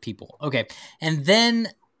smart people. Okay, and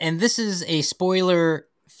this is a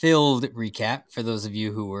spoiler-filled recap for those of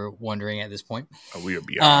you who were wondering at this point. We are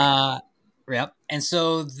beyond. Yep. And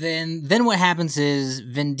so then what happens is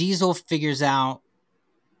Vin Diesel figures out.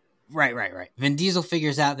 Right. Vin Diesel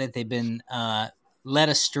figures out that they've been led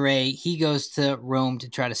astray. He goes to Rome to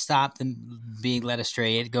try to stop them being led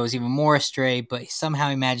astray. It goes even more astray, but somehow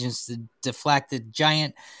he manages to deflect a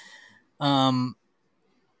giant bomb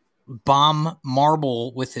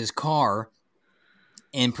marble with his car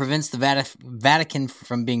and prevents the Vatican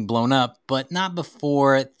from being blown up, but not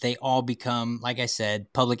before they all become, like I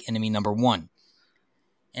said, public enemy number one.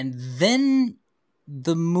 And then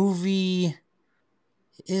the movie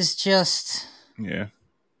is just... Yeah.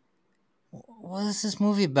 What is this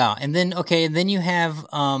movie about? And then you have...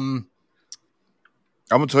 I'm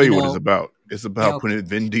going to tell you what it's about. It's about putting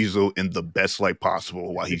Vin Diesel in the best light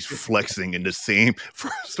possible while he's flexing in the same.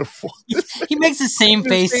 First of all, he makes the same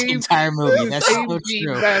face the entire movie. That's so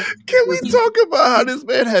true. Can we talk about how this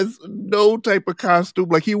man has no type of costume?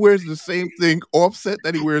 Like he wears the same thing offset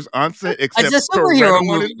that he wears on set, except it's a superhero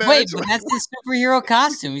movie. Wait, but that's his superhero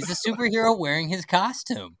costume. He's a superhero wearing his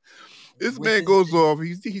costume. This man goes off.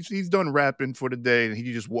 He's done rapping for the day, and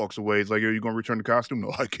he just walks away. He's like, "Are you gonna return the costume?"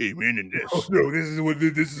 No, I came in this. Oh, no, this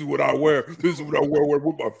is what I wear. This is what I wear with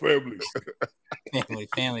my family.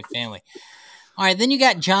 family. All right, then you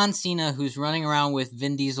got John Cena, who's running around with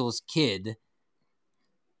Vin Diesel's kid.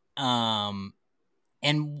 And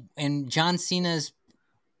John Cena's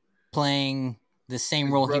playing the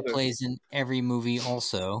same role he plays in every movie.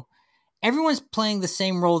 Also. Everyone's playing the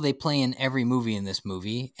same role they play in every movie in this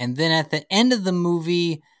movie. And then at the end of the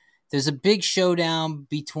movie, there's a big showdown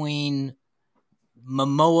between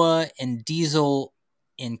Momoa and Diesel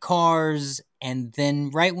in cars. And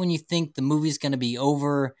then right when you think the movie's going to be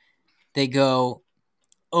over, they go,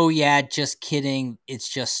 "Oh yeah, just kidding. It's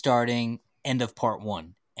just starting. End of part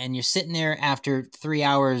 1." And you're sitting there after 3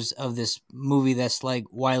 hours of this movie that's like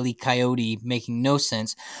Wile E. Coyote making no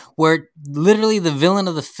sense, where literally the villain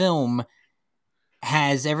of the film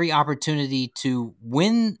has every opportunity to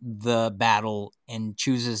win the battle and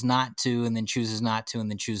chooses not to, and then chooses not to, and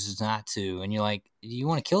then chooses not to. And you're like, do you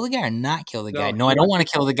want to kill the guy or not kill the guy? No, I don't want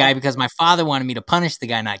to kill the guy because my father wanted me to punish the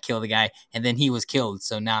guy, not kill the guy. And then he was killed.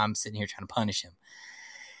 So now I'm sitting here trying to punish him.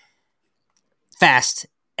 Fast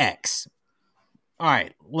X. All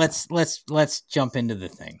right, let's jump into the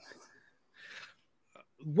thing.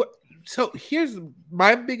 What? So here's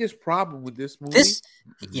my biggest problem with this movie.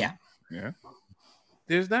 Yeah.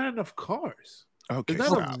 There's not enough cars. Okay,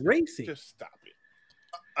 there's not enough racing. Just stop it.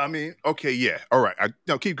 I mean, okay, yeah, all right.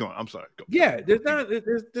 No, keep going. I'm sorry. Go. Yeah, there's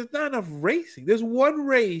not enough racing. There's one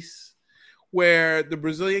race where the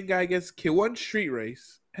Brazilian guy gets killed, one street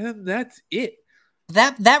race, and then that's it.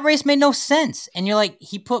 That race made no sense. And you're like,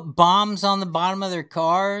 he put bombs on the bottom of their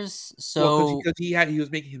cars, so because he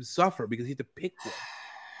was making him suffer because he had to pick one.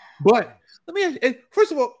 But let me ask,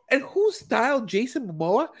 first of all, and who styled Jason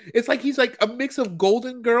Momoa? It's like he's like a mix of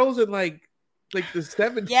Golden Girls and like the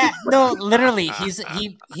 70s. yeah, no, literally,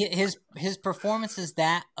 his performance is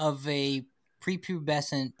that of a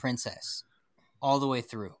prepubescent princess all the way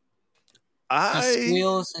through. He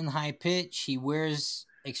squeals in high pitch. He wears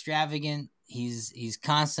extravagant. He's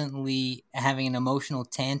constantly having an emotional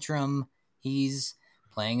tantrum. He's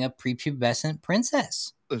playing a prepubescent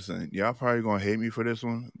princess. Listen, y'all probably gonna hate me for this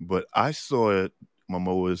one, but I saw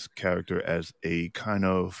Momoa's character as a kind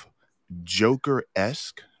of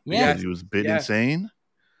Joker-esque because he was a bit insane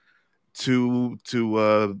to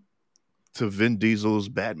Vin Diesel's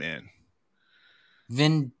Batman.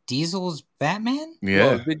 Vin Diesel's Batman?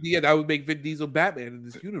 Yeah. Well, that would make Vin Diesel Batman in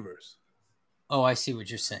this universe. Oh, I see what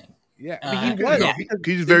you're saying. Yeah, I mean, he was. Yeah.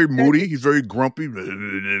 He's very moody. He's very grumpy.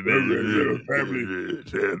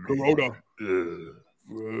 Corona.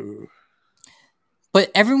 But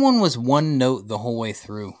everyone was one note the whole way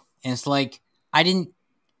through. And it's like, I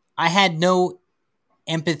had no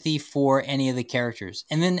empathy for any of the characters.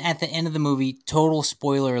 And then at the end of the movie, total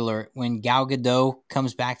spoiler alert, when Gal Gadot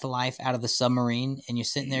comes back to life out of the submarine and you're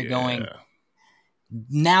sitting there going,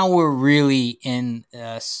 now we're really in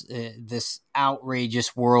this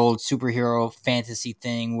outrageous world superhero fantasy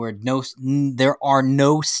thing where there are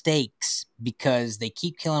no stakes because they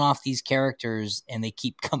keep killing off these characters and they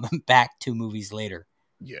keep coming back 2 movies later.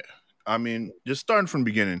 Yeah. I mean, just starting from the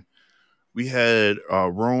beginning, we had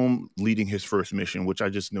Rome leading his first mission, which I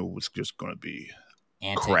just knew was just going to be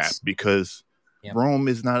Antics. crap because Rome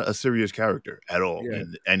is not a serious character at all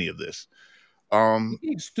in any of this.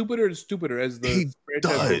 He's stupider and stupider as the he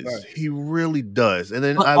does. He really does. And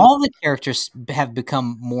then all the characters have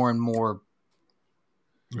become more and more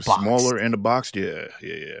smaller in the box. Yeah.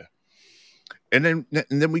 And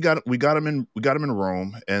then we got him in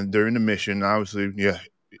Rome, and they're in the mission. Obviously,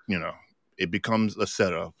 it becomes a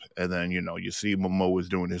setup, and then you see Momoa is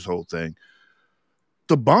doing his whole thing.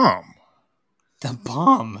 The bomb.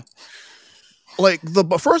 Like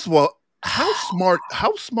first of all, how smart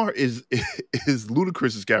is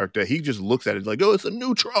Ludacris's character? He just looks at it like, oh, it's a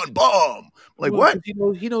neutron bomb. Like, what?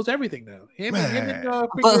 He knows everything now.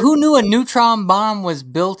 But who knew a neutron bomb was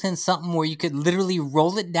built in something where you could literally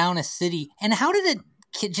roll it down a city? And how did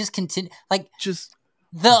it just continue? Like,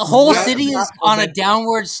 the whole city is on a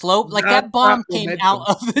downward slope. Like, that bomb came out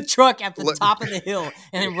of the truck at the top of the hill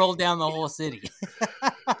and then rolled down the whole city.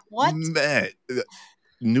 What? Man.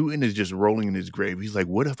 Newton is just rolling in his grave. He's like,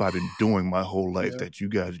 what have I been doing my whole life that you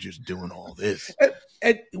guys are just doing all this?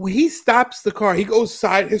 And when he stops the car, he goes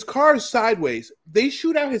his car is sideways. They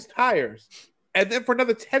shoot out his tires. And then for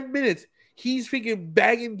another 10 minutes, he's freaking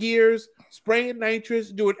bagging gears, spraying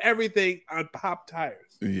nitrous, doing everything on pop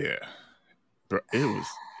tires. Yeah. It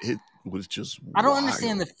was just I don't wild.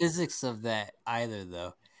 understand the physics of that either,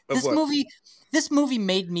 though. This movie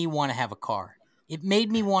made me want to have a car. It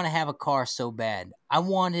made me want to have a car so bad. I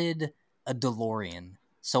wanted a DeLorean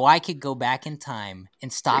so I could go back in time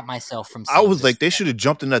and stop myself from seeing I was like, they should have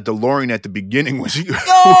jumped in that DeLorean at the beginning when she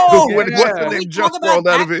what's they just rolled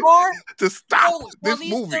out of it to stop this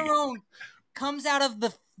movie. Theron comes out of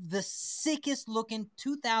the sickest looking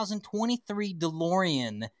 2023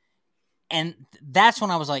 DeLorean. And that's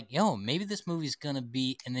when I was like, yo, maybe this movie's going to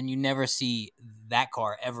be, and then you never see that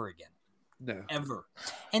car ever again. No. Ever.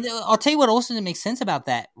 And I'll tell you what also didn't make sense about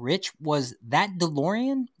that, Rich, was that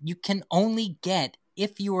DeLorean you can only get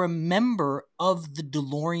if you're a member of the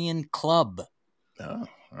DeLorean Club. Oh,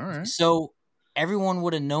 all right. So everyone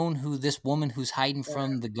would have known who this woman who's hiding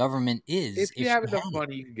from the government is. If you have enough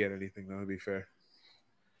money, you can get anything, though, to be fair.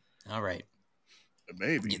 All right.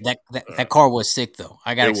 Maybe. That car was sick, though.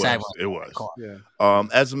 I got excited. It was. Car. Yeah.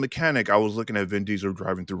 As a mechanic, I was looking at Vin Diesel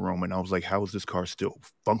driving through Rome, and I was like, how is this car still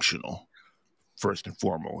functional? First and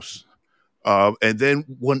foremost, and then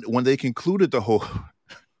when they concluded the whole,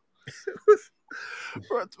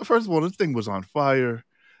 first of all, this thing was on fire.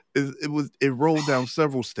 It rolled down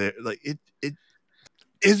several stairs. Like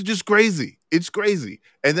it's just crazy. It's crazy.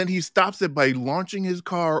 And then he stops it by launching his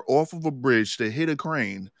car off of a bridge to hit a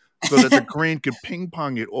crane, so that the crane could ping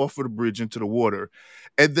pong it off of the bridge into the water.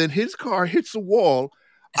 And then his car hits a wall.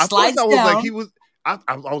 I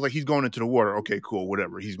was like, he's going into the water. Okay, cool,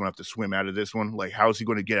 whatever. He's going to have to swim out of this one. Like, how is he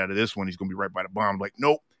going to get out of this one? He's going to be right by the bomb. Like,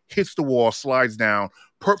 nope. Hits the wall, slides down,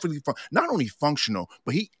 perfectly not only functional,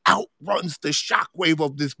 but he outruns the shockwave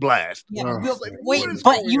of this blast. Yeah,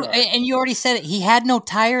 but you already said it. He had no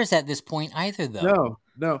tires at this point either, though.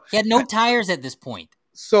 No. He had no tires at this point.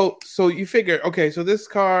 So you figure, okay, so this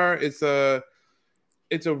car is a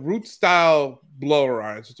root style blower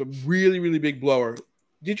on it. So it's a really, really big blower.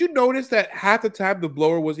 Did you notice that half the time the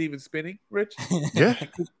blower wasn't even spinning, Rich? Yeah.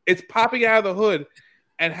 It's popping out of the hood,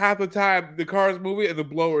 and half the time the car is moving and the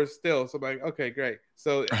blower is still. So I'm like, okay, great.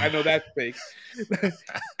 So I know that's fake.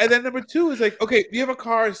 And then number 2 is like, okay, you have a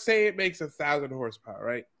car, say it makes 1,000 horsepower,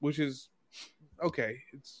 right? Which is okay.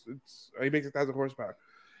 It makes 1,000 horsepower.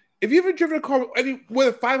 If you ever driven a car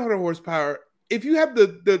with 500 horsepower, if you have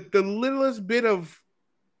the littlest bit of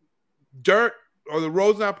dirt or the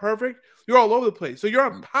road's not perfect, you're all over the place. So you're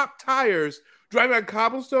on pop tires driving on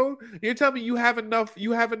cobblestone. You're telling me you have enough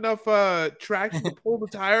traction to pull the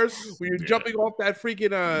tires when you're jumping off that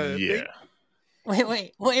freaking thing?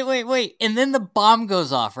 Wait. And then the bomb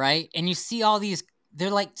goes off, right? And you see all these,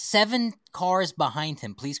 they're like 7 cars behind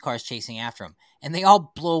him, police cars chasing after him. And they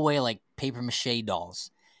all blow away like paper mache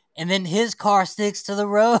dolls. And then his car sticks to the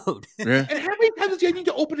road. Yeah. And how many times do you need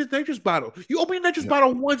to open his nitrous bottle? You open your nitrous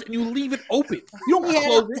bottle once and you leave it open. You don't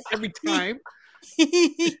close it every time.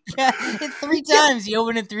 It's 3 times. You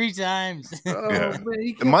open it 3 times. Oh, man,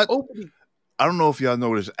 he kept opening. I don't know if y'all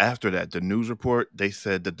noticed after that, the news report, they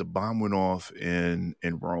said that the bomb went off in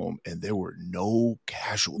Rome and there were no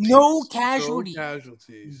casualties. No casualties.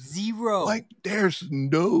 0. Like, there's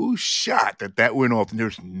no shot that went off and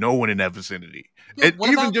there's no one in that vicinity. Yo, and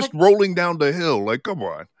even just rolling down the hill, like, come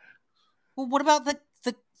on. Well, what about the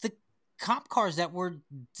cop cars that were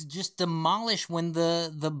just demolished when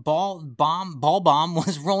the ball bomb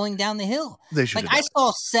was rolling down the hill? They should. Like, I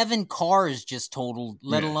saw 7 cars just totaled,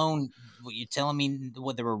 let alone what you're telling me.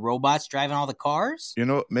 What, there were robots driving all the cars? You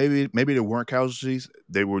know, maybe there weren't casualties.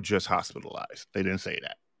 They were just hospitalized. They didn't say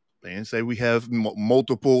that. They didn't say we have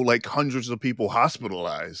multiple, like hundreds of people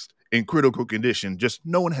hospitalized in critical condition. Just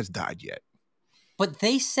no one has died yet. But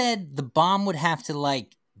they said the bomb would have to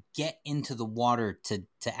like get into the water to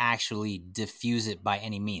actually diffuse it by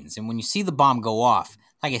any means. And when you see the bomb go off,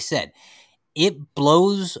 like I said, it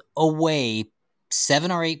blows away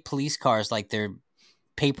 7 or 8 police cars like they're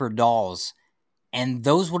paper dolls. And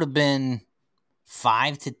those would have been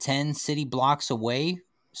 5 to 10 city blocks away.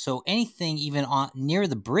 So anything even on near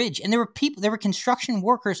the bridge. And there were construction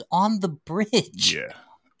workers on the bridge. Yeah.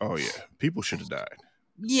 Oh, yeah. People should have died.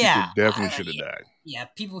 Yeah. People definitely should have died. Yeah,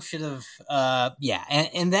 people should have,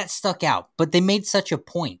 and that stuck out. But they made such a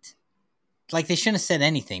point. Like, they shouldn't have said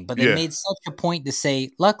anything, but they made such a point to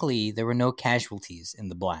say, luckily, there were no casualties in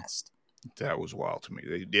the blast. That was wild to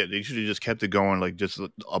me. They should have just kept it going, like just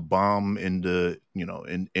a bomb in the,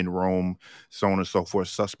 in Rome, so on and so forth.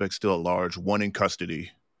 Suspect still at large, 1 in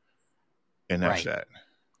custody, and that's that.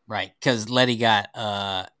 Right, because Letty got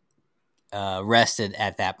arrested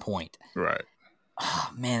at that point. Right.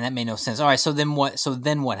 Oh, man, that made no sense. All right, so then what? So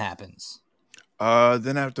then what happens?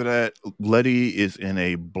 Then after that, Letty is in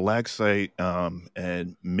a black site,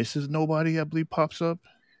 and Mrs. Nobody, I believe, pops up.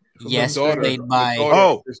 Yes, played by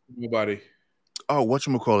Nobody. Oh,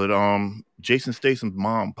 whatchamacallit? Jason Statham's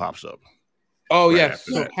mom pops up. Oh, yes.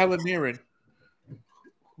 So Helen Mirren,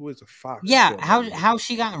 who is a fox. Yeah, how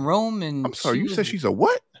she got in Rome and I'm sorry, you said she's a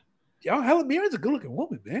what? Yo, Helen Mirren's a good-looking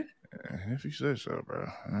woman, man. If you say so, bro.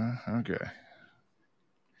 Okay.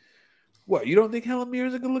 What, you don't think Helen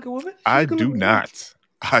Mirren's a good-looking woman? I do not.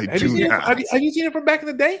 Have you seen her from back in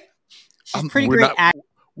the day? She's pretty great actor.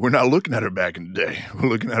 We're not looking at her back in the day. We're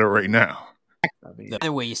looking at her right now. The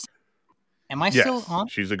other way, am I still on?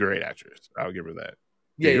 She's a great actress. I'll give her that.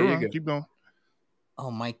 Yeah, you're on. Keep going. Oh,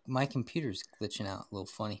 my computer's glitching out a little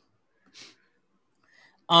funny.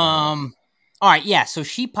 All right, yeah. So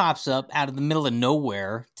she pops up out of the middle of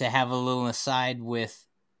nowhere to have a little aside with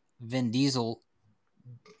Vin Diesel.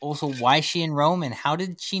 Also, why is she in Rome, and how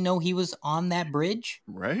did she know he was on that bridge?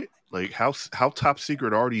 Right? Like, how top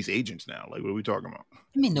secret are these agents now? Like, what are we talking about?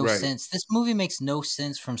 It made no sense. This movie makes no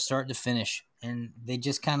sense from start to finish, and they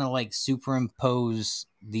just kind of like superimpose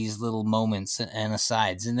these little moments and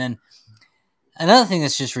asides. And then another thing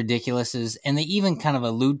that's just ridiculous is, and they even kind of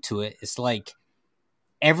allude to it, it's like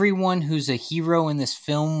everyone who's a hero in this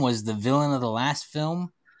film was the villain of the last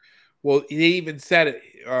film. Well, they even said it.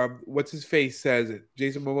 What's his face says it.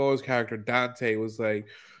 Jason Momoa's character Dante was like,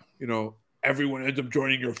 everyone ends up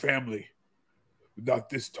joining your family. Not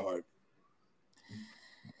this time.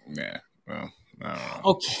 Yeah. Well, I don't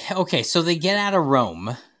know. Okay. So they get out of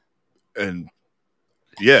Rome, and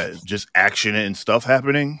just action and stuff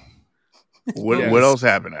happening. What else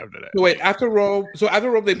happened after that? So wait, after Rome,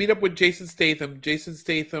 they meet up with Jason Statham. Jason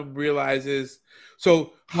Statham realizes.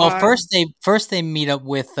 First they meet up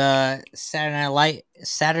with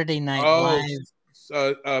Saturday Night Live.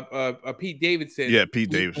 Pete Davidson. Yeah, Pete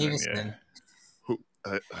Davidson. Yeah.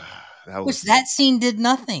 That scene did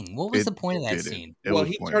nothing. What was the point of that didn't. scene? Well,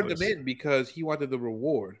 he turned them in because he wanted the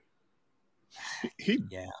reward. He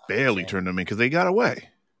barely turned them in because they got away.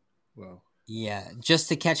 Well, yeah, just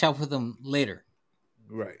to catch up with them later.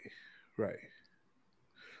 Right.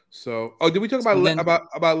 So, did we talk about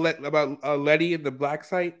Letty and the black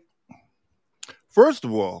site? First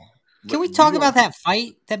of all, can we talk about that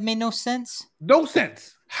fight that made no sense? No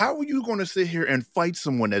sense. How are you going to sit here and fight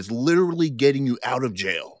someone that's literally getting you out of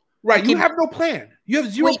jail? Right, you have no plan. You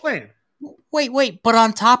have zero plan. Wait. But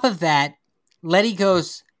on top of that, Letty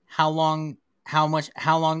goes, How much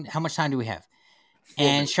time do we have?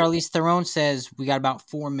 And Charlize Theron says, we got about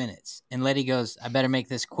 4 minutes. And Letty goes, I better make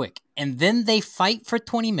this quick. And then they fight for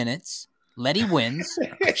 20 minutes. Letty wins.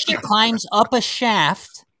 She climbs up a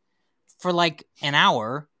shaft for like an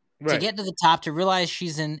hour to get to the top to realize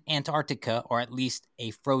she's in Antarctica, or at least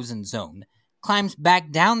a frozen zone. Climbs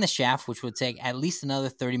back down the shaft, which would take at least another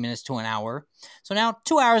 30 minutes to an hour. So now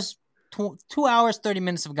 2 hours, 30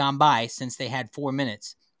 minutes have gone by since they had 4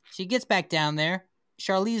 minutes. She gets back down there.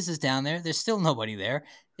 Charlize is down there. There's still nobody there.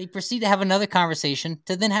 They proceed to have another conversation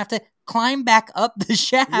to then have to climb back up the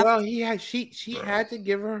shaft. Well, she had to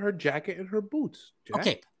give her jacket and her boots. Jack.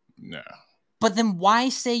 Okay. No. But then why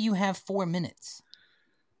say you have 4 minutes?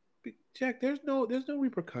 Jack, there's no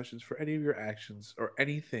repercussions for any of your actions or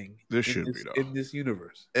anything. There should be though in this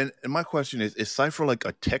universe. And my question is Cypher like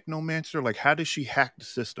a technomancer? Like, how does she hack the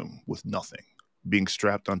system with nothing? Being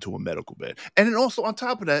strapped onto a medical bed. And then also on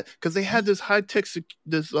top of that, because they had this high-tech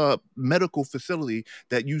medical facility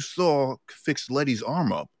that you saw fix Letty's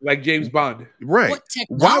arm up. Like James Bond. Right. What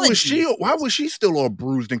why was she still all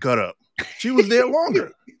bruised and cut up? She was there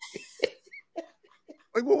longer.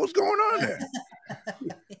 Like, what was going on there?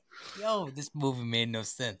 Yo, this movie made no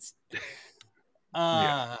sense.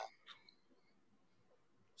 Yeah,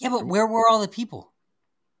 but where were all the people?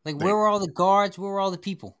 Like, where were all the guards? Where were all the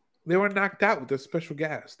people? They were knocked out with the special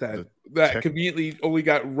gas that conveniently only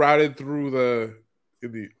got routed through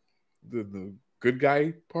the good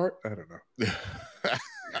guy part. I don't know.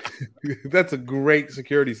 That's a great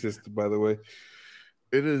security system, by the way.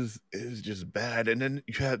 It is just bad. And then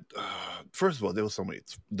you had first of all, there was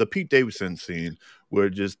the Pete Davidson scene where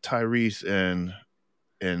just Tyrese and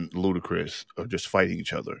Ludacris are just fighting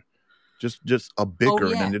each other. Just a bicker,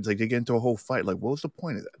 and then it's like they get into a whole fight. Like, what was the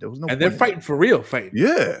point of that? There was no. And they're fighting for real, fighting.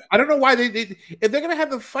 Yeah, I don't know why they if they're gonna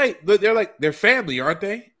have the fight, they're family, aren't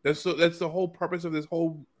they? That's the whole purpose of this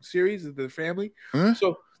whole series is the family. Huh?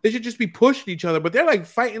 So they should just be pushing each other, but they're like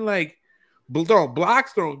fighting, like throwing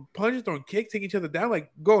blocks, throwing punches, throwing kicks, taking each other down,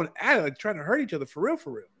 like going at it, like trying to hurt each other for real.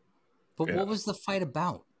 But what was the fight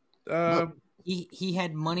about? He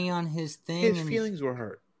had money on his thing. His feelings were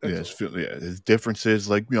hurt. His differences,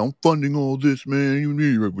 like, I'm funding all this,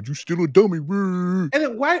 man. But you still a dummy. And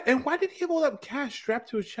then why did he have all that cash strapped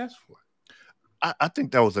to his chest for? I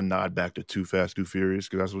think that was a nod back to Too Fast, Too Furious,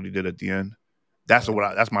 because that's what he did at the end. That's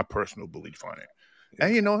my personal belief on it.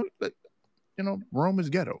 And Rome is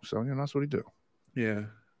ghetto, so that's what he do. Yeah.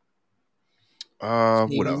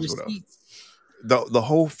 What else? The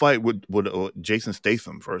whole fight with Jason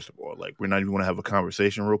Statham, first of all, like, we're not even going to have a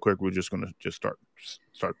conversation real quick. We're just going to start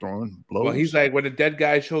throwing blows. Well, he's like, when a dead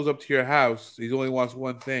guy shows up to your house, he only wants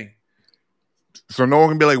one thing. So no one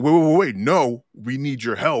can be like, wait, no, we need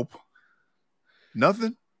your help.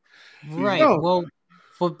 Nothing. Right. No. Well,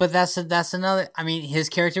 but that's another. I mean, his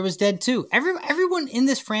character was dead too. Everyone in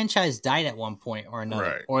this franchise died at one point or another,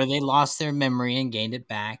 right. Or they lost their memory and gained it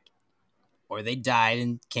back. Or they died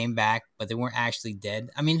and came back, but they weren't actually dead.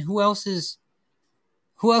 I mean, who else is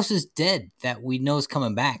dead that we know is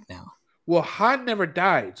coming back now? Well, Han never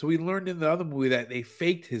died, so we learned in the other movie that they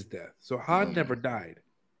faked his death. So Han never died.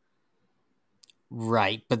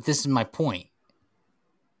 Right, but this is my point.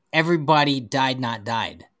 Everybody died, not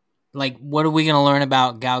died. Like, what are we going to learn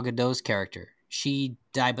about Gal Gadot's character? She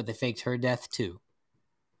died, but they faked her death too.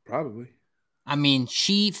 Probably. I mean,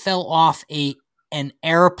 she fell off an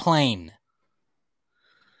airplane.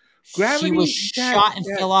 Gravity, she was shot and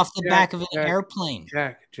fell off the back of an airplane.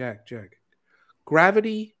 Jack.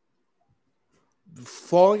 Gravity,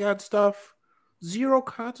 falling on stuff, zero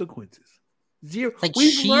consequences. Zero. Like,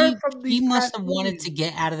 he must have wanted to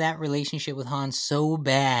get out of that relationship with Han so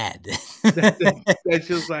bad. That's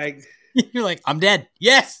just like, you're like, I'm dead.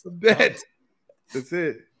 Yes, I'm dead. That's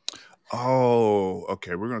it. Oh,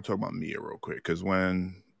 okay. We're gonna talk about Mia real quick, because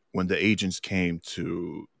when the agents came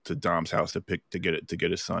to Dom's house to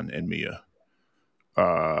get his son and Mia,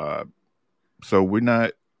 so we're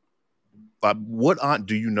not. What aunt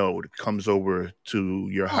do you know that comes over to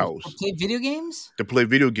your house to play video games? To play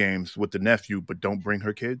video games with the nephew, but don't bring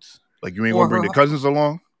her kids? Like you ain't Or gonna bring her- the cousins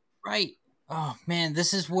along? Right. Oh man,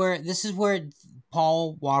 this is where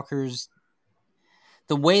Paul Walker's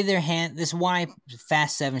the way their hand. This is why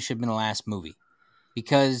Fast 7 should have been the last movie,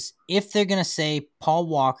 because if they're gonna say Paul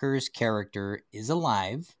Walker's character is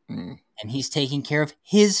alive and he's taking care of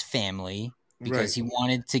his family because he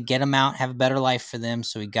wanted to get them out, have a better life for them,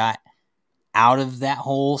 so he got out of that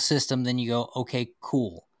whole system, then you go, okay,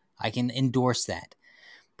 cool, I can endorse that.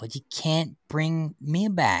 But you can't bring Mia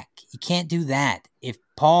back. You can't do that. If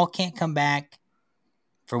Paul can't come back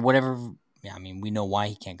for whatever, I mean, we know why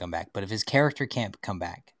he can't come back, but if his character can't come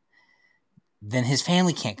back, then his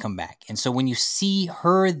family can't come back. And so when you see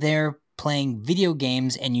her there playing video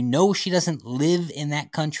games and you know she doesn't live in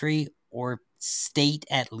that country or state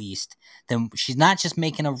at least, then she's not just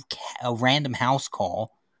making a random house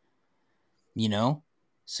call, you know?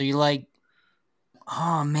 So you're like,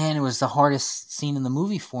 oh man, it was the hardest scene in the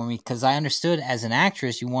movie for me, because I understood as an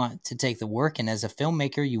actress you want to take the work, and as a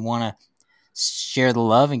filmmaker you want to share the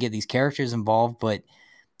love and get these characters involved, but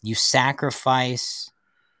you sacrifice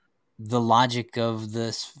the logic of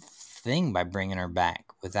this thing by bringing her back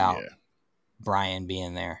without Brian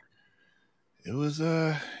being there. It was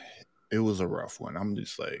a rough one. I'm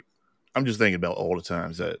just thinking about all the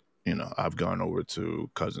times that, you know, I've gone over to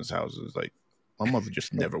cousins' houses. Like, my mother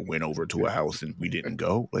just never went over to a house and we didn't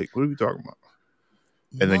go. Like, what are we talking about?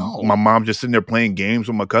 And then my mom just sitting there playing games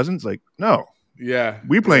with my cousins. Like, no. Yeah.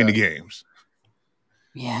 We playing the games.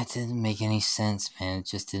 Yeah, it didn't make any sense, man. It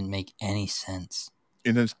just didn't make any sense.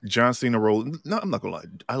 And then John Cena role. No, I'm not gonna lie.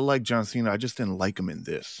 I like John Cena. I just didn't like him in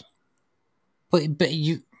this. But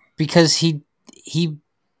because you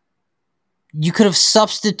could have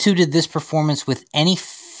substituted this performance with any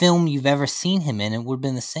film you've ever seen him in. It would have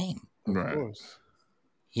been the same. Right. Of course.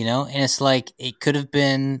 You know, and it's like, it could have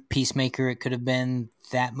been Peacemaker. It could have been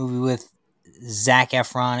that movie with Zac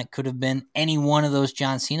Efron. It could have been any one of those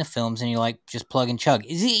John Cena films, and you're like, just plug and chug.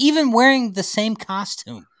 Is he even wearing the same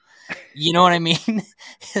costume? You know what I mean?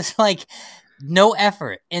 It's like no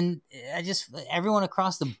effort. And everyone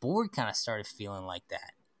across the board kind of started feeling like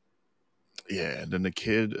that. Yeah. And then the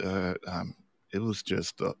kid, it was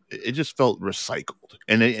just, it just felt recycled.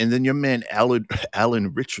 And then your man,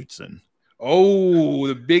 Alan Richardson. Oh,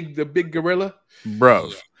 the big gorilla,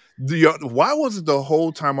 bro. Yeah. Why was it the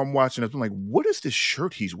whole time I'm watching it? I'm like, what is this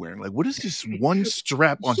shirt he's wearing? Like, what is this one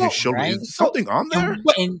strap on his shoulder? Right? Is something on there?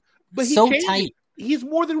 But so he tight. He's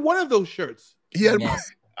more than one of those shirts. Yeah.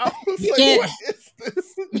 Yes. I was like, what is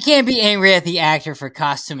this? You can't be angry at the actor for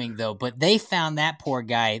costuming, though. But they found that poor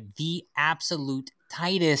guy the absolute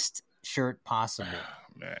tightest shirt possible.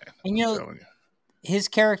 Man, and you know, his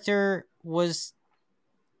character was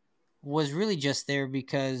really just there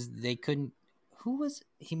because they couldn't. Who was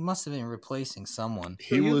he? Must have been replacing someone.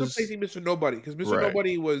 He was replacing Mr. Nobody because Mr.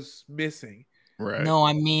 Nobody was missing. Right. No,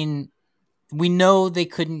 I mean, we know they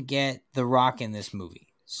couldn't get The Rock in this movie,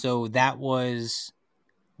 so that was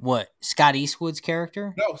what, Scott Eastwood's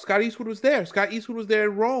character? No, Scott Eastwood was there. Scott Eastwood was there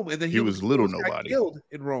in Rome, and then he was little nobody killed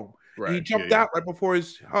in Rome. Right. He jumped out right before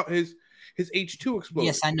his H2 exploded.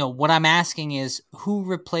 Yes, I know. What I'm asking is who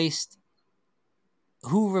replaced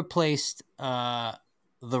The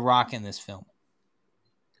Rock in this film?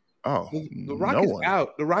 Oh, the Rock is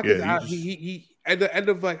out. The Rock is out. He at the end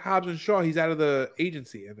of like Hobbs and Shaw, he's out of the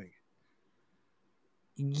agency, I think.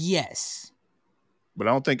 Yes, but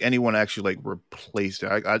I don't think anyone actually like replaced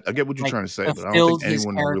it. I get what you're trying to say, but I don't think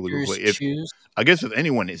anyone really replaced. I guess if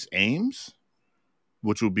anyone is Ames,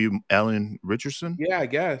 which would be Alan Richardson. Yeah, I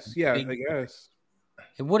guess. Yeah, I guess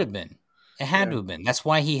it would have been. It had to have been. That's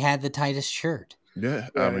why he had the tightest shirt. Yeah,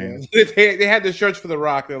 I mean, they had the shirts for The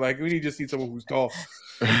Rock. They're like, we need to see someone who's tall.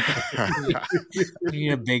 We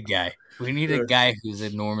need a big guy. We need a guy who's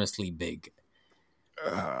enormously big.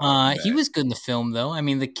 He was good in the film, though. I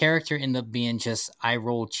mean, the character ended up being just eye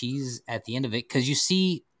roll cheese at the end of it, because you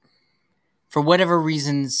see, for whatever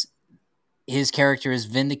reasons, his character is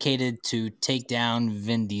vindicated to take down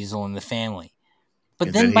Vin Diesel and the family.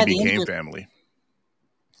 But then by the end of it, family.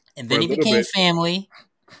 And then he became family.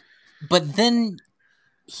 But then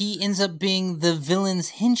he ends up being the villain's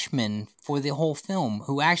henchman for the whole film,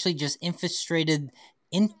 who actually just infiltrated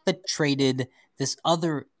this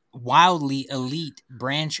other wildly elite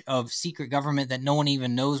branch of secret government that no one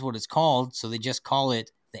even knows what it's called, so they just call it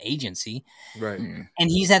the agency. Right. And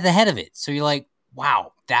he's at the head of it. So you're like,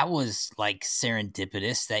 wow, that was like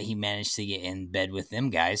serendipitous that he managed to get in bed with them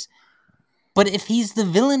guys. But if he's the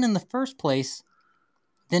villain in the first place,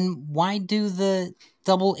 then why do the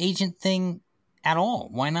double agent thing at all?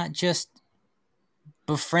 Why not just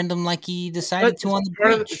befriend him like he decided to on the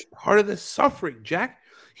bridge. It's part of the suffering, Jack.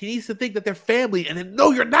 He needs to think that they're family, and then,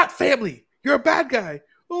 no, you're not family. You're a bad guy.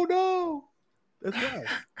 Oh, no. That's right.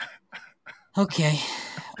 Okay.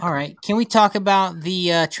 All right. Can we talk about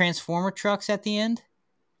the Transformer trucks at the end?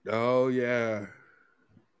 Oh, yeah.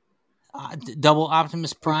 Double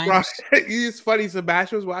Optimus Prime. It's funny.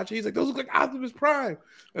 Sebastian was watching. He's like, those look like Optimus Prime.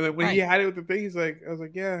 And then when he had it with the thing, he's like, I was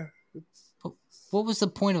like, yeah. What was the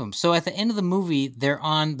point of them? So at the end of the movie, they're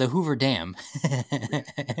on the Hoover Dam.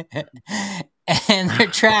 And they're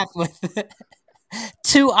trapped with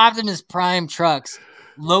 2 Optimus Prime trucks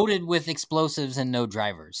loaded with explosives and no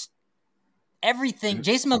drivers. Everything.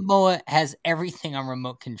 Jason Momoa has everything on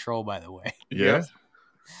remote control, by the way. Yeah.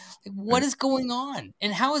 What is going on?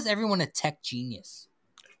 And how is everyone a tech genius?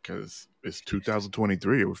 Because it's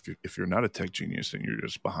 2023. If you're not a tech genius, then you're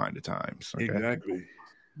just behind the times. Okay? Exactly.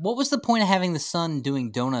 What was the point of having the son doing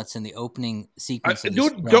donuts in the opening sequence?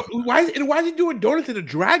 Why is he doing donuts in a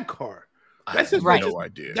drag car? That's right. No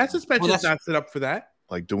idea. That suspension's not set up for that.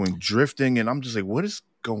 Like doing drifting, and I'm just like, what is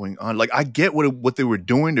going on? Like, I get what they were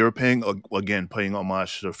doing. They were paying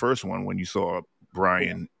homage to the first one when you saw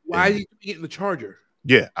Brian. Why is he getting the Charger?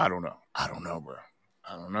 Yeah, I don't know, bro.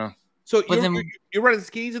 I don't know. So you're running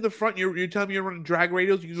skis in the front. You're telling me you're running drag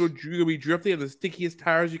radials. You're gonna be drifting on the stickiest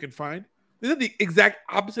tires you can find. Isn't that the exact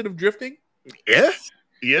opposite of drifting? Yeah.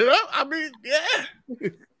 I mean, yeah.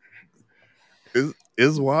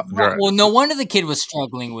 Is what? Right. Well, no wonder the kid was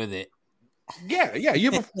struggling with it. Yeah. You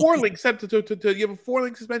have a 4-link set to you have a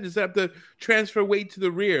 4-link suspension set up to transfer weight to the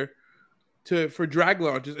rear for drag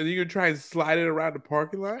launches, and you're gonna try and slide it around the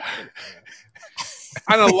parking lot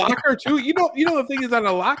on a locker too. You know the thing is on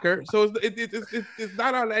a locker, so it's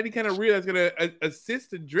not on any kind of rear that's gonna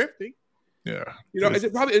assist in drifting. Yeah, it's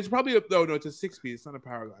probably it's a 6-speed. It's not a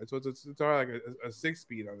power line, so it's like a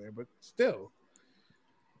 6-speed on there. But still,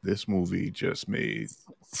 this movie just made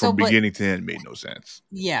from beginning to end made no sense.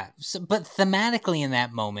 Yeah, but thematically in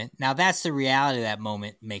that moment, now that's the reality of that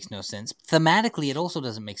moment, makes no sense. Thematically, it also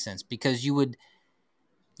doesn't make sense because you would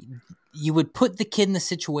put the kid in the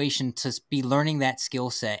situation to be learning that skill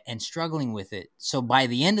set and struggling with it. So by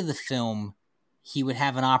the end of the film, he would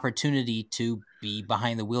have an opportunity to be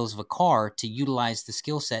behind the wheels of a car to utilize the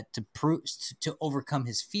skill set to overcome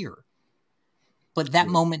his fear. But that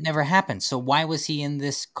moment never happened. So why was he in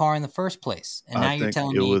this car in the first place? And now you're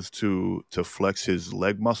telling me it was to flex his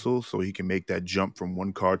leg muscles so he can make that jump from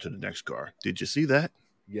one car to the next car. Did you see that?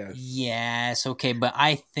 Yes. Yes. Okay. But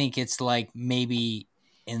I think it's like maybe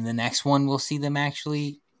in the next one we'll see them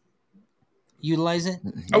actually utilize it.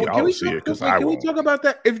 Yeah, I'll see it because I won't. Can we talk about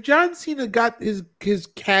that? If John Cena got his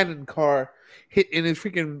cannon car hit in his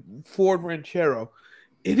freaking Ford Ranchero,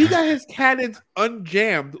 if he got his cannons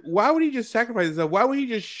unjammed, why would he just sacrifice himself? Why would he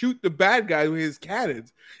just shoot the bad guy with his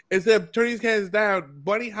cannons instead of turning his cannons down,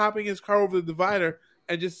 bunny hopping his car over the divider,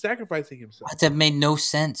 and just sacrificing himself? That made no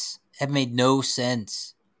sense.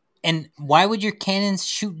 And why would your cannons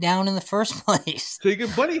shoot down in the first place? So you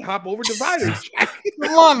can bunny hop over dividers.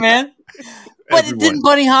 Come on, man. But it didn't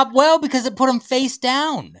bunny hop well because it put him face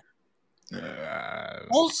down.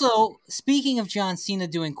 Also, speaking of John Cena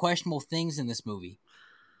doing questionable things in this movie,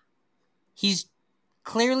 he's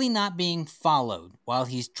clearly not being followed while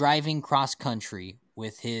he's driving cross country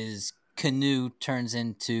with his canoe turns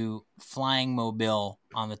into flying mobile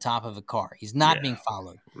on the top of a car. He's not being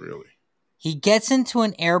followed. Really? He gets into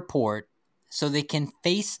an airport so they can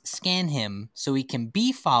face scan him so he can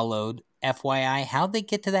be followed. FYI, how'd they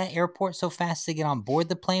get to that airport so fast to get on board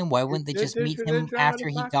the plane? Why wouldn't they just meet him after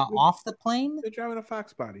he got off the plane? They're driving a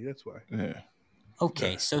Fox body, that's why. Yeah.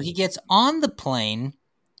 Okay, so he gets on the plane,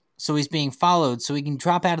 so he's being followed, so he can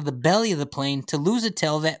drop out of the belly of the plane to lose a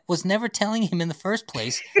tail that was never telling him in the first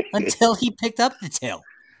place until he picked up the tail.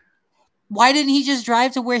 Why didn't he just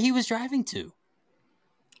drive to where he was driving to?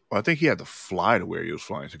 Well, I think he had to fly to where he was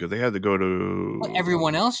flying to because they had to go to... Well,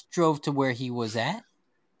 everyone else drove to where he was at.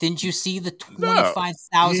 Didn't you see the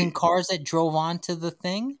 25,000 cars that drove onto the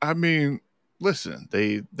thing? I mean, listen,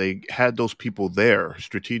 they had those people there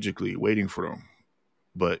strategically waiting for him.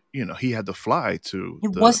 But, he had to fly to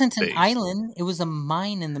It wasn't an island. It was a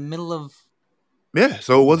mine in the middle of... Yeah,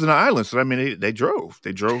 so it wasn't an island. So, I mean, they drove.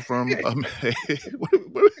 They drove from... what are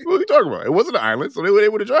we talking about? It wasn't an island, so they were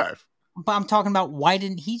able to drive. But I'm talking about why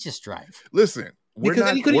didn't he just drive? Listen,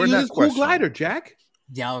 because he couldn't use his cool glider, Jack.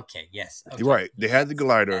 Yeah, okay, yes. Okay. Right. They had the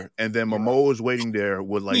glider, and then Momoa was waiting there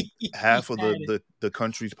with like half of the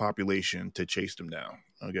country's population to chase them down.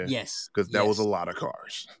 Okay? Yes. Because that was a lot of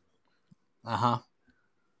cars. Uh-huh.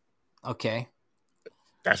 Okay.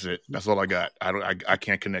 That's it. That's all I got. I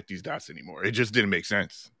can't connect these dots anymore. It just didn't make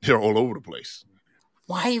sense. They're all over the place.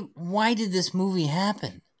 Why did this movie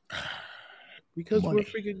happen? Because Money.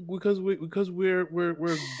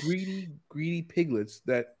 we're greedy piglets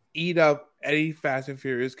that eat up any Fast and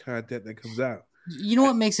Furious content that comes out. You know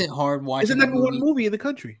what makes it hard It's watching the a number one movie? movie in the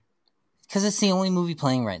country. Because it's the only movie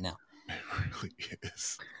playing right now. It really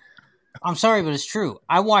is. I'm sorry, but it's true.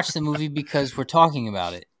 I watched the movie because we're talking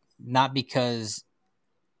about it, not because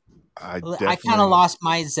I kind of lost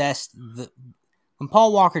my zest. When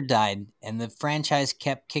Paul Walker died and the franchise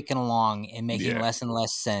kept kicking along and making less and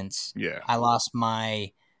less sense, I lost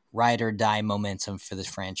my ride or die momentum for this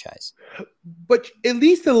franchise. But at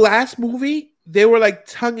least the last movie, they were like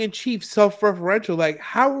tongue-in-cheek, self-referential. Like,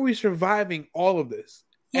 how are we surviving all of this?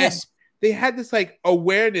 Yes. And they had this like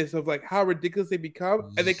awareness of like how ridiculous they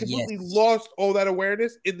become, and they completely lost all that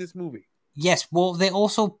awareness in this movie. Yes. Well, they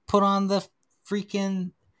also put on the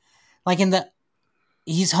freaking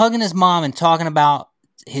he's hugging his mom and talking about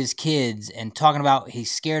his kids and talking about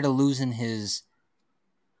he's scared of losing his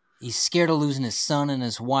son and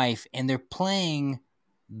his wife, and they're playing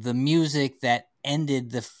the music that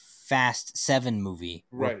ended the Fast 7 movie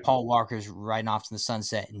where Paul Walker's riding off to the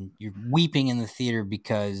sunset and you're weeping in the theater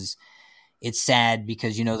because it's sad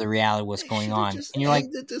because you know the reality of what's going on. And you're like,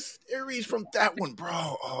 the series from that one, bro.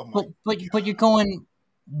 Oh my but you're going,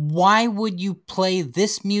 why would you play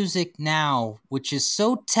this music now, which is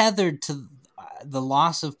so tethered to the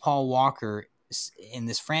loss of Paul Walker in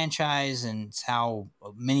this franchise, and it's how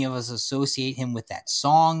many of us associate him with that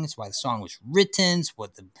song. It's why the song was written. It's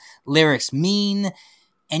what the lyrics mean.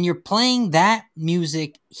 And you're playing that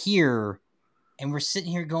music here, and we're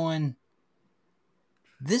sitting here going,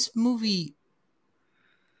 this movie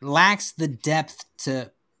lacks the depth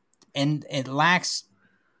and it lacks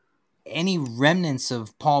any remnants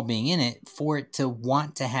of Paul being in it for it to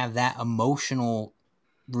want to have that emotional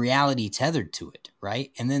reality tethered to it,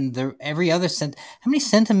 right? And then every other how many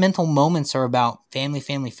sentimental moments are about family?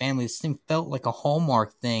 This thing felt like a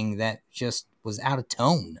Hallmark thing that just was out of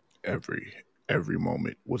tone. Every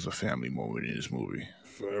moment was a family moment in this movie.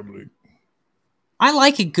 Family. I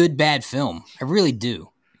like a good bad film. I really do.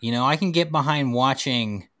 You know, I can get behind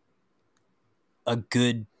watching a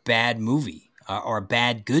good bad movie or a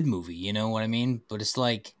bad good movie. You know what I mean? But it's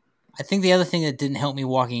like, I think the other thing that didn't help me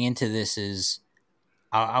walking into this is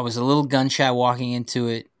I was a little gun shy walking into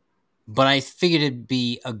it, but I figured it'd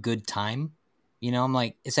be a good time. You know, I'm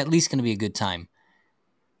like, it's at least going to be a good time.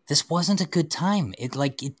 This wasn't a good time. It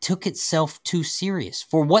took itself too serious.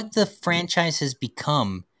 For what the franchise has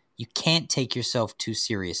become, you can't take yourself too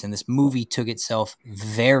serious. And this movie took itself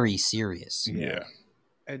very serious. Yeah.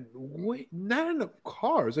 And not enough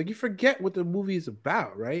cars. Like, you forget what the movie is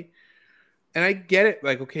about, right? And I get it.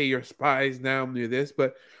 Like, okay, you're spies now, you're this,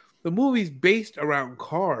 but the movie's based around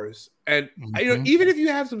cars. And even if you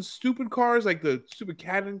have some stupid cars, like the stupid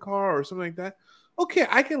cannon car or something like that, okay,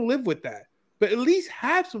 I can live with that. But at least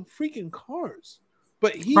have some freaking cars.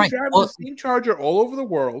 But he's driving the same Charger all over the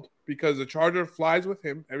world because the Charger flies with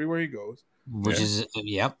him everywhere he goes. Which is,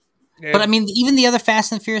 yep. But I mean, even the other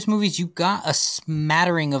Fast and Furious movies, you got a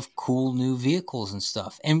smattering of cool new vehicles and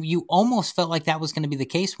stuff. And you almost felt like that was going to be the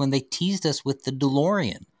case when they teased us with the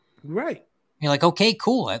DeLorean. Right. You're like, okay,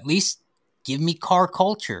 cool. At least give me car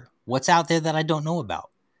culture. What's out there that I don't know about?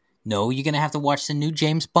 No, you're going to have to watch the new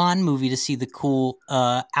James Bond movie to see the cool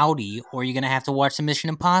Audi, or you're going to have to watch the Mission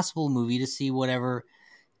Impossible movie to see whatever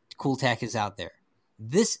cool tech is out there.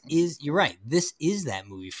 You're right. This is that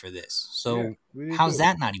movie for this. So how's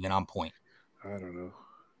that not even on point? I don't know.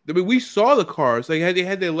 I mean, we saw the cars. They had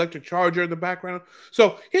the electric Charger in the background.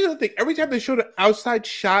 So here's the thing. Every time they showed an outside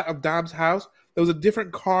shot of Dom's house, there was a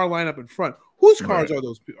different car lineup in front. Whose cars are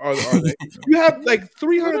those? Are they? You have like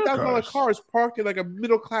 $300,000 cars parked in like a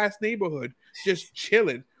middle class neighborhood, just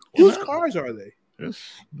chilling. Whose cars are they?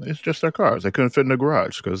 It's just their cars. They couldn't fit in the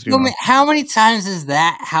garage because how many times has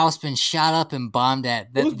that house been shot up and bombed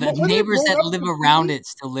at? The neighbors that live around it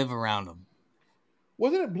still live around them.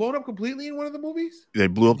 Wasn't it blown up completely in one of the movies? They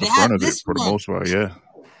blew up the front of it for the most part. Yeah.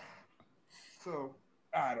 So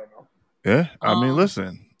I don't know. Yeah, I mean,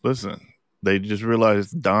 listen. They just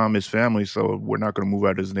realized Dom is family, so we're not going to move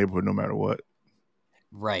out of his neighborhood no matter what.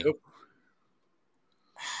 Right. Yep.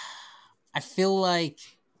 I feel like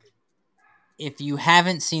if you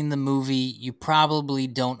haven't seen the movie, you probably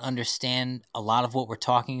don't understand a lot of what we're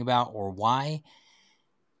talking about or why.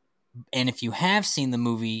 And if you have seen the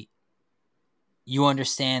movie, you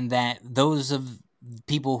understand that those of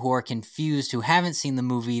people who are confused who haven't seen the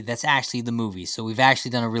movie, that's actually the movie. So we've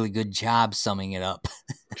actually done a really good job summing it up.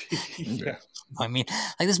 Yeah. I mean,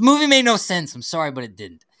 like, this movie made no sense. I'm sorry, but it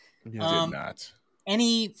didn't. It did not.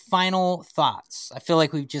 Any final thoughts? I feel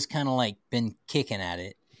like we've just kind of like been kicking at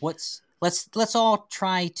it. Let's all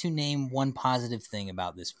try to name one positive thing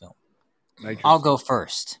about this film. I'll go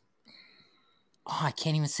first. Oh, I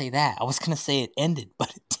can't even say that. I was gonna say it ended,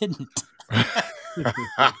 but it didn't.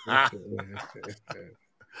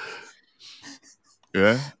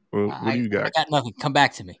 Yeah. Well, what do you got? I got nothing. Come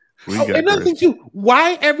back to me. Another thing too.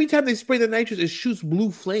 Why every time they spray the nitrous, it shoots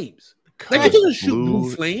blue flames? Like it doesn't shoot blue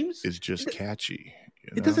flames. It's just catchy.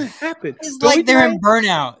 It doesn't happen. It's like they're in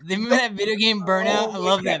Burnout. Remember that video game Burnout? I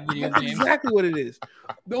love that video game. Exactly what it is.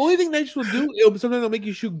 The only thing nitrous will do, sometimes it'll make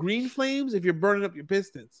you shoot green flames if you're burning up your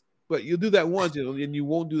pistons. But you'll do that once, and you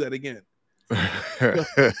won't do that again.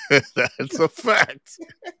 That's a fact.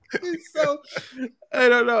 So I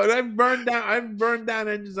don't know. And I've burned down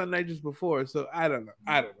engines on nitrous before, so I don't know.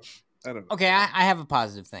 Okay, I have a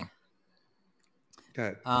positive thing.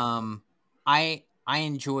 Okay. I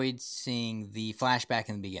enjoyed seeing the flashback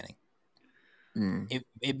in the beginning.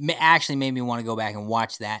 It actually made me want to go back and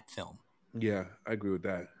watch that film. Yeah, I agree with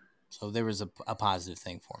that. So there was a positive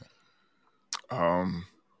thing for me.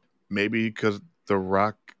 Maybe because The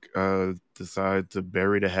Rock decided to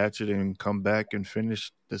bury the hatchet and come back and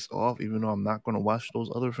finish this off, even though I'm not going to watch those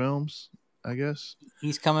other films. I guess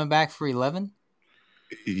he's coming back for 11.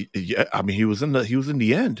 Yeah, I mean he was in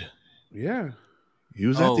the end. Yeah, he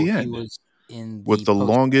was at the end. He was in with the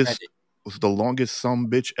longest some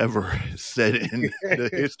bitch ever said in the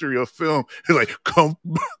history of film. He's like, come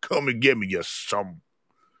and get me, you some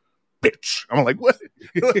bitch. I'm like, what?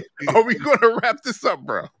 Are we gonna wrap this up,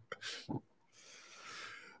 bro?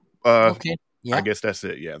 Okay. Yeah. I guess that's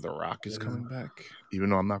it. Yeah, The Rock is coming back,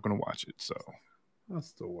 even though I'm not gonna watch it. So I'll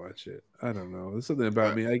still watch it. I don't know. There's something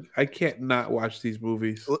about me. I can't not watch these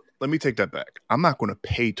movies. Let me take that back. I'm not gonna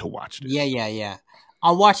pay to watch this. Yeah.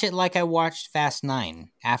 I'll watch it like I watched Fast 9.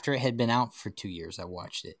 After it had been out for 2 years, I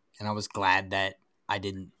watched it. And I was glad that I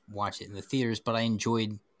didn't watch it in the theaters, but I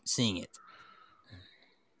enjoyed seeing it.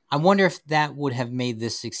 I wonder if that would have made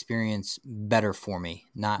this experience better for me,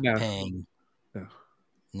 not paying.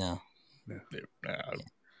 No. I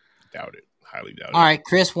doubt it. Highly doubt it. All right,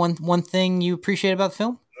 Chris, one thing you appreciate about the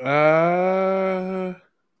film?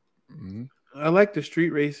 I like the street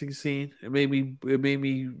racing scene. It made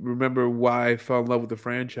me remember why I fell in love with the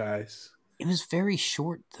franchise. It was very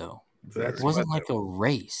short though. It wasn't like a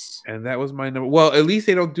race. And that was my number. Well, at least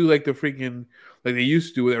they don't do like the freaking like they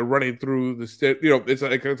used to. They're running through the it's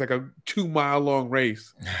like a 2 mile long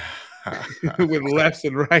race with lefts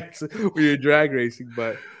and rights when you're drag racing.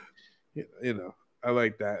 But I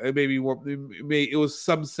like that. It it was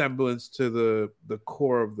some semblance to the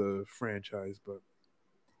core of the franchise, but.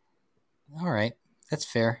 All right. That's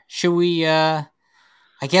fair. Should we, I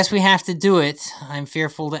guess we have to do it. I'm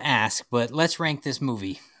fearful to ask, but let's rank this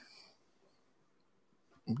movie.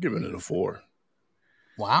 I'm giving it a 4.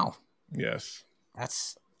 Wow. Yes.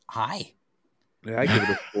 That's high. Yeah, I give it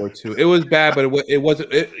a 4 too. It was bad, but it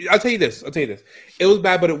wasn't. I'll tell you this. It was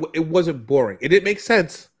bad, but it wasn't boring. It didn't make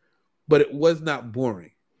sense, but it was not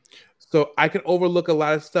boring. So I can overlook a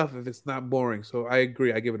lot of stuff if it's not boring. So I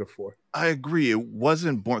agree. I give it a 4. I agree. It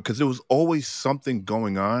wasn't boring because there was always something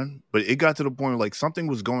going on, but it got to the point where like something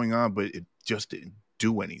was going on, but it just didn't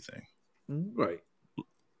do anything. Right.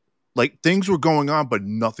 Like things were going on, but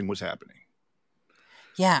nothing was happening.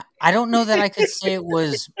 Yeah. I don't know that I could say it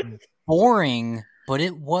was boring, but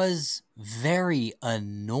it was very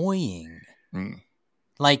annoying.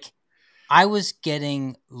 Like, I was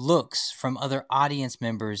getting looks from other audience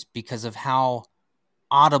members because of how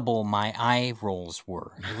audible my eye rolls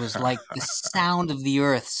were. It was like the sound of the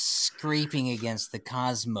earth scraping against the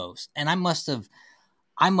cosmos. And I must have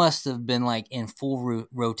been like in full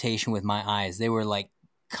rotation with my eyes. They were like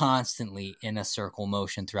constantly in a circle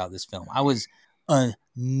motion throughout this film. I was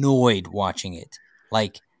annoyed watching it,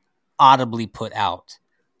 like audibly put out.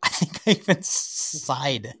 I think I even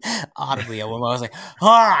sighed audibly at one moment. I was like,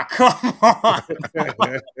 come on.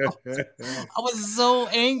 I was so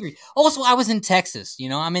angry. Also, I was in Texas.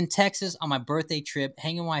 I'm in Texas on my birthday trip,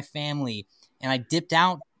 hanging with my family, and I dipped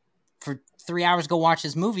out for 3 hours to go watch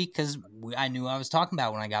this movie because I knew I was talking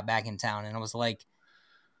about when I got back in town. And I was like,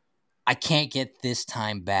 I can't get this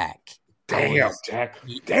time back. Damn, Jack.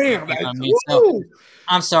 Damn.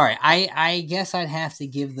 I'm sorry. I guess I'd have to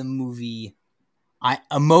give the movie... I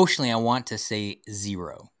want to say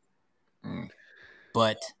 0,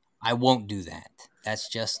 but I won't do that. That's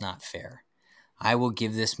just not fair. I will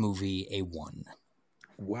give this movie a 1.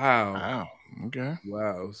 Wow. Okay.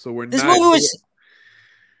 Wow. So we're this not. Movie was...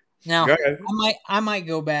 Now I might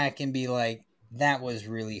go back and be like, that was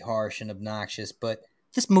really harsh and obnoxious, but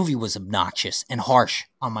this movie was obnoxious and harsh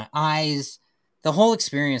on my eyes. the whole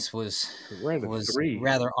experience was We're at a 3.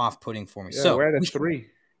 rather off-putting for me. Yeah, So we're at a 3.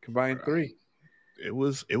 Combined 3. It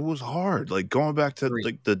was hard. Like going back to 3.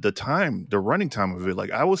 like the running time of it.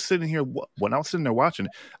 Like I was sitting here when I was sitting there watching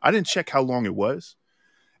it, I didn't check how long it was,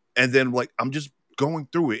 and then like I'm just going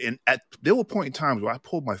through it, and there were point in times where I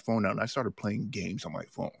pulled my phone out and I started playing games on my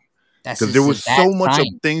phone because there was so much of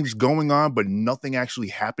things going on, but nothing actually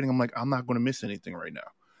happening. I'm like, I'm not going to miss anything right now.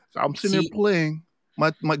 So I'm sitting there playing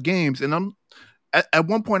my games, and I'm at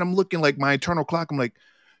one point I'm looking like my internal clock. I'm like,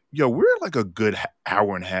 yo, we're like a good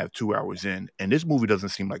hour and a half, 2 hours in, and this movie doesn't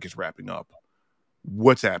seem like it's wrapping up.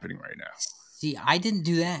 What's happening right now? See, I didn't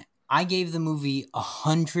do that. I gave the movie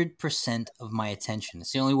 100% of my attention.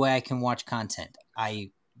 It's the only way I can watch content.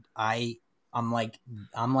 I'm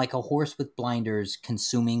like a horse with blinders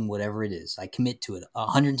consuming whatever it is. I commit to it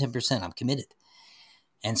 110%. I'm committed.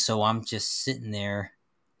 And so I'm just sitting there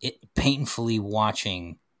painfully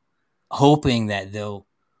watching, hoping that they'll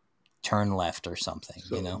turn left or something.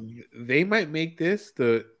 So they might make this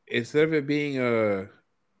instead of it being a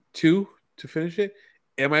 2 to finish it,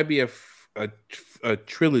 it might be a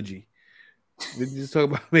trilogy. They just talk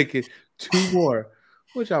about making 2 more,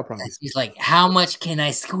 which I'll probably. He's like, how much can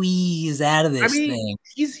I squeeze out of this thing?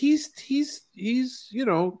 He's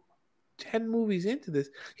 10 movies into this.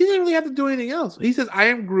 He doesn't really have to do anything else. He says, "I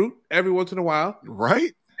am Groot" every once in a while,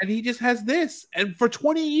 right? And he just has this. And for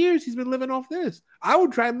 20 years, he's been living off this. I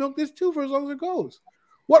would try and milk this too for as long as it goes.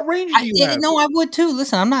 What range do you have? No, I would too.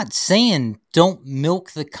 Listen, I'm not saying don't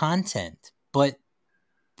milk the content, but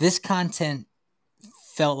this content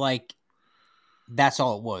felt like that's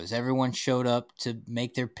all it was. Everyone showed up to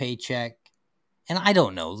make their paycheck. And I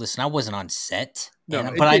don't know. Listen, I wasn't on set. No,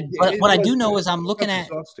 but what I do know is I'm looking at...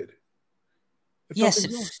 Exhausted.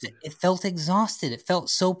 It felt exhausted. It felt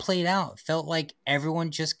so played out. It felt like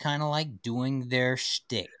everyone just kind of like doing their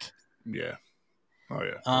shtick. Yeah. Oh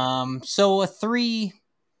yeah. So a 3.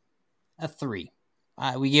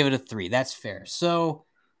 We give it a 3. That's fair. So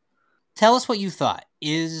tell us what you thought.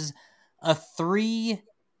 Is a 3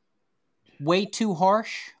 way too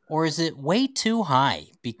harsh, or is it way too high?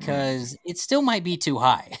 Because it still might be too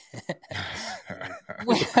high.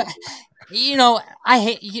 I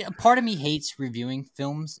hate. Part of me hates reviewing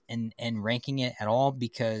films and ranking it at all,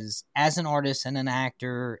 because as an artist and an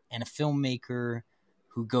actor and a filmmaker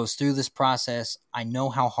who goes through this process, I know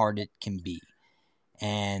how hard it can be,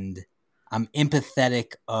 and I'm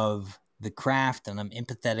empathetic of the craft, and I'm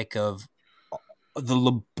empathetic of the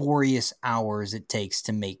laborious hours it takes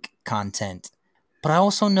to make content. But I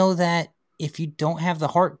also know that if you don't have the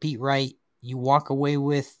heartbeat right, you walk away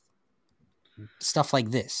with stuff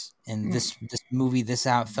like this. And this movie, this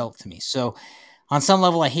is how it felt to me. So on some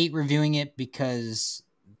level, I hate reviewing it because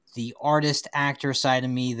the artist actor side of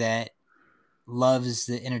me that loves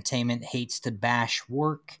the entertainment hates to bash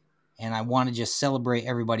work. And I want to just celebrate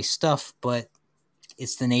everybody's stuff, but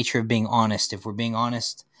it's the nature of being honest. If we're being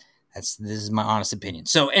honest, this is my honest opinion.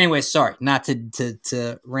 So anyway, sorry, not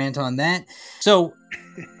to rant on that. So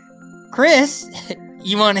Chris,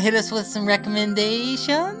 you want to hit us with some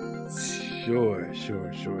recommendations? Sure.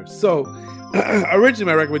 So originally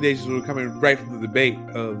my recommendations were coming right from the debate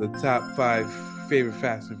of the top 5 favorite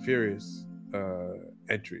Fast and Furious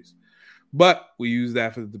entries. But we used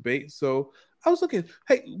that for the debate. So I was looking,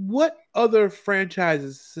 hey, what other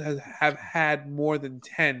franchises have had more than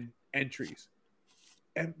 10 entries?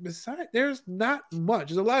 And besides, there's not much.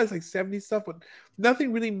 There's a lot of like 70 stuff, but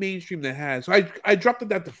nothing really mainstream that has. So I dropped it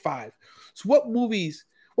down to 5. So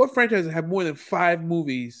what franchises have more than 5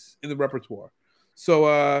 movies in the repertoire?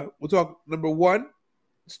 So we'll talk number 1,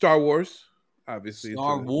 Star Wars. Obviously.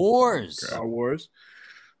 Star Wars.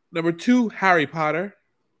 Number 2, Harry Potter.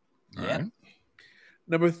 Yeah.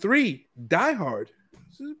 Number 3, Die Hard.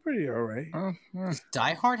 This is pretty all right.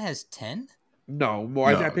 Die Hard has 10? No, more.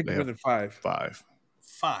 I picked more than 5.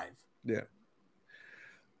 5. Yeah.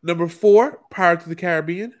 Number 4, Pirates of the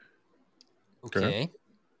Caribbean. Okay.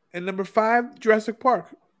 And number 5, Jurassic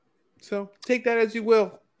Park. So take that as you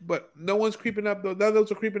will. But no one's creeping up. None of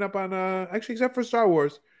those are creeping up on, actually, except for Star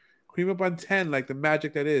Wars. Creeping up on 10, like the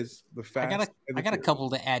magic that is the Fast. I got a couple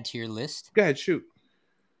to add to your list. Go ahead, shoot.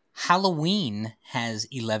 Halloween has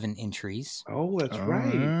 11 entries. Oh, that's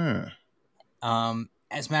right.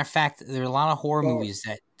 As a matter of fact, there are a lot of horror movies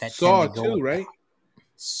that Saw tend to go too, right?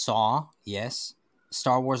 Saw, yes.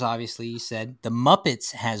 Star Wars, obviously, you said. The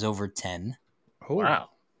Muppets has over 10. Oh, wow.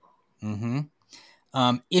 Mm-hmm.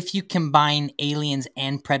 If you combine Aliens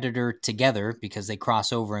and Predator together, because they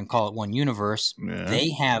cross over and call it one universe, they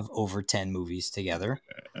have over 10 movies together.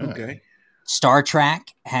 Okay. Star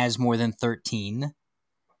Trek has more than 13.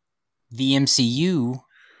 The MCU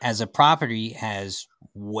as a property has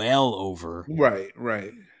well over, Right.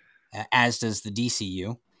 as does the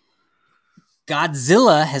DCU.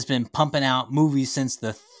 Godzilla has been pumping out movies since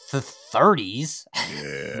the 30s.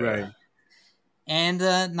 Yeah. Right. And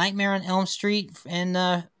Nightmare on Elm Street and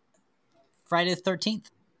Friday the 13th.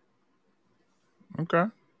 Okay.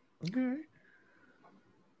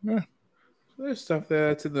 Yeah. There's stuff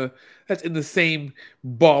that's in the same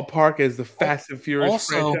ballpark as the Fast and Furious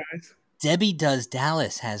Also, franchise. Debbie Does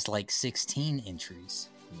Dallas has like 16 entries.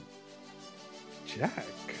 Jack.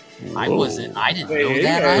 I didn't know Hey,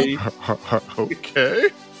 that. hey. Okay.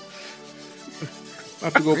 I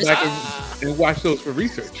have to go back and watch those for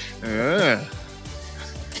research. Yeah.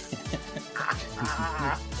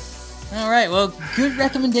 All right, well, good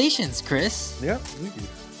recommendations, Chris. Yep. Thank you.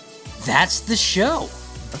 That's the show.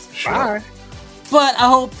 That's the show. Bye. But I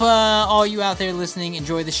hope all you out there listening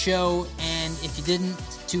enjoy the show. And if you didn't,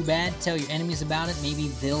 too bad. Tell your enemies about it. Maybe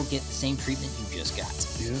they'll get the same treatment you just got.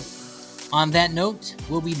 Yeah. On that note,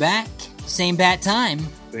 we'll be back. Same bat time.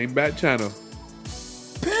 Same bat channel.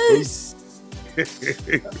 Peace.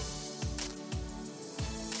 Peace.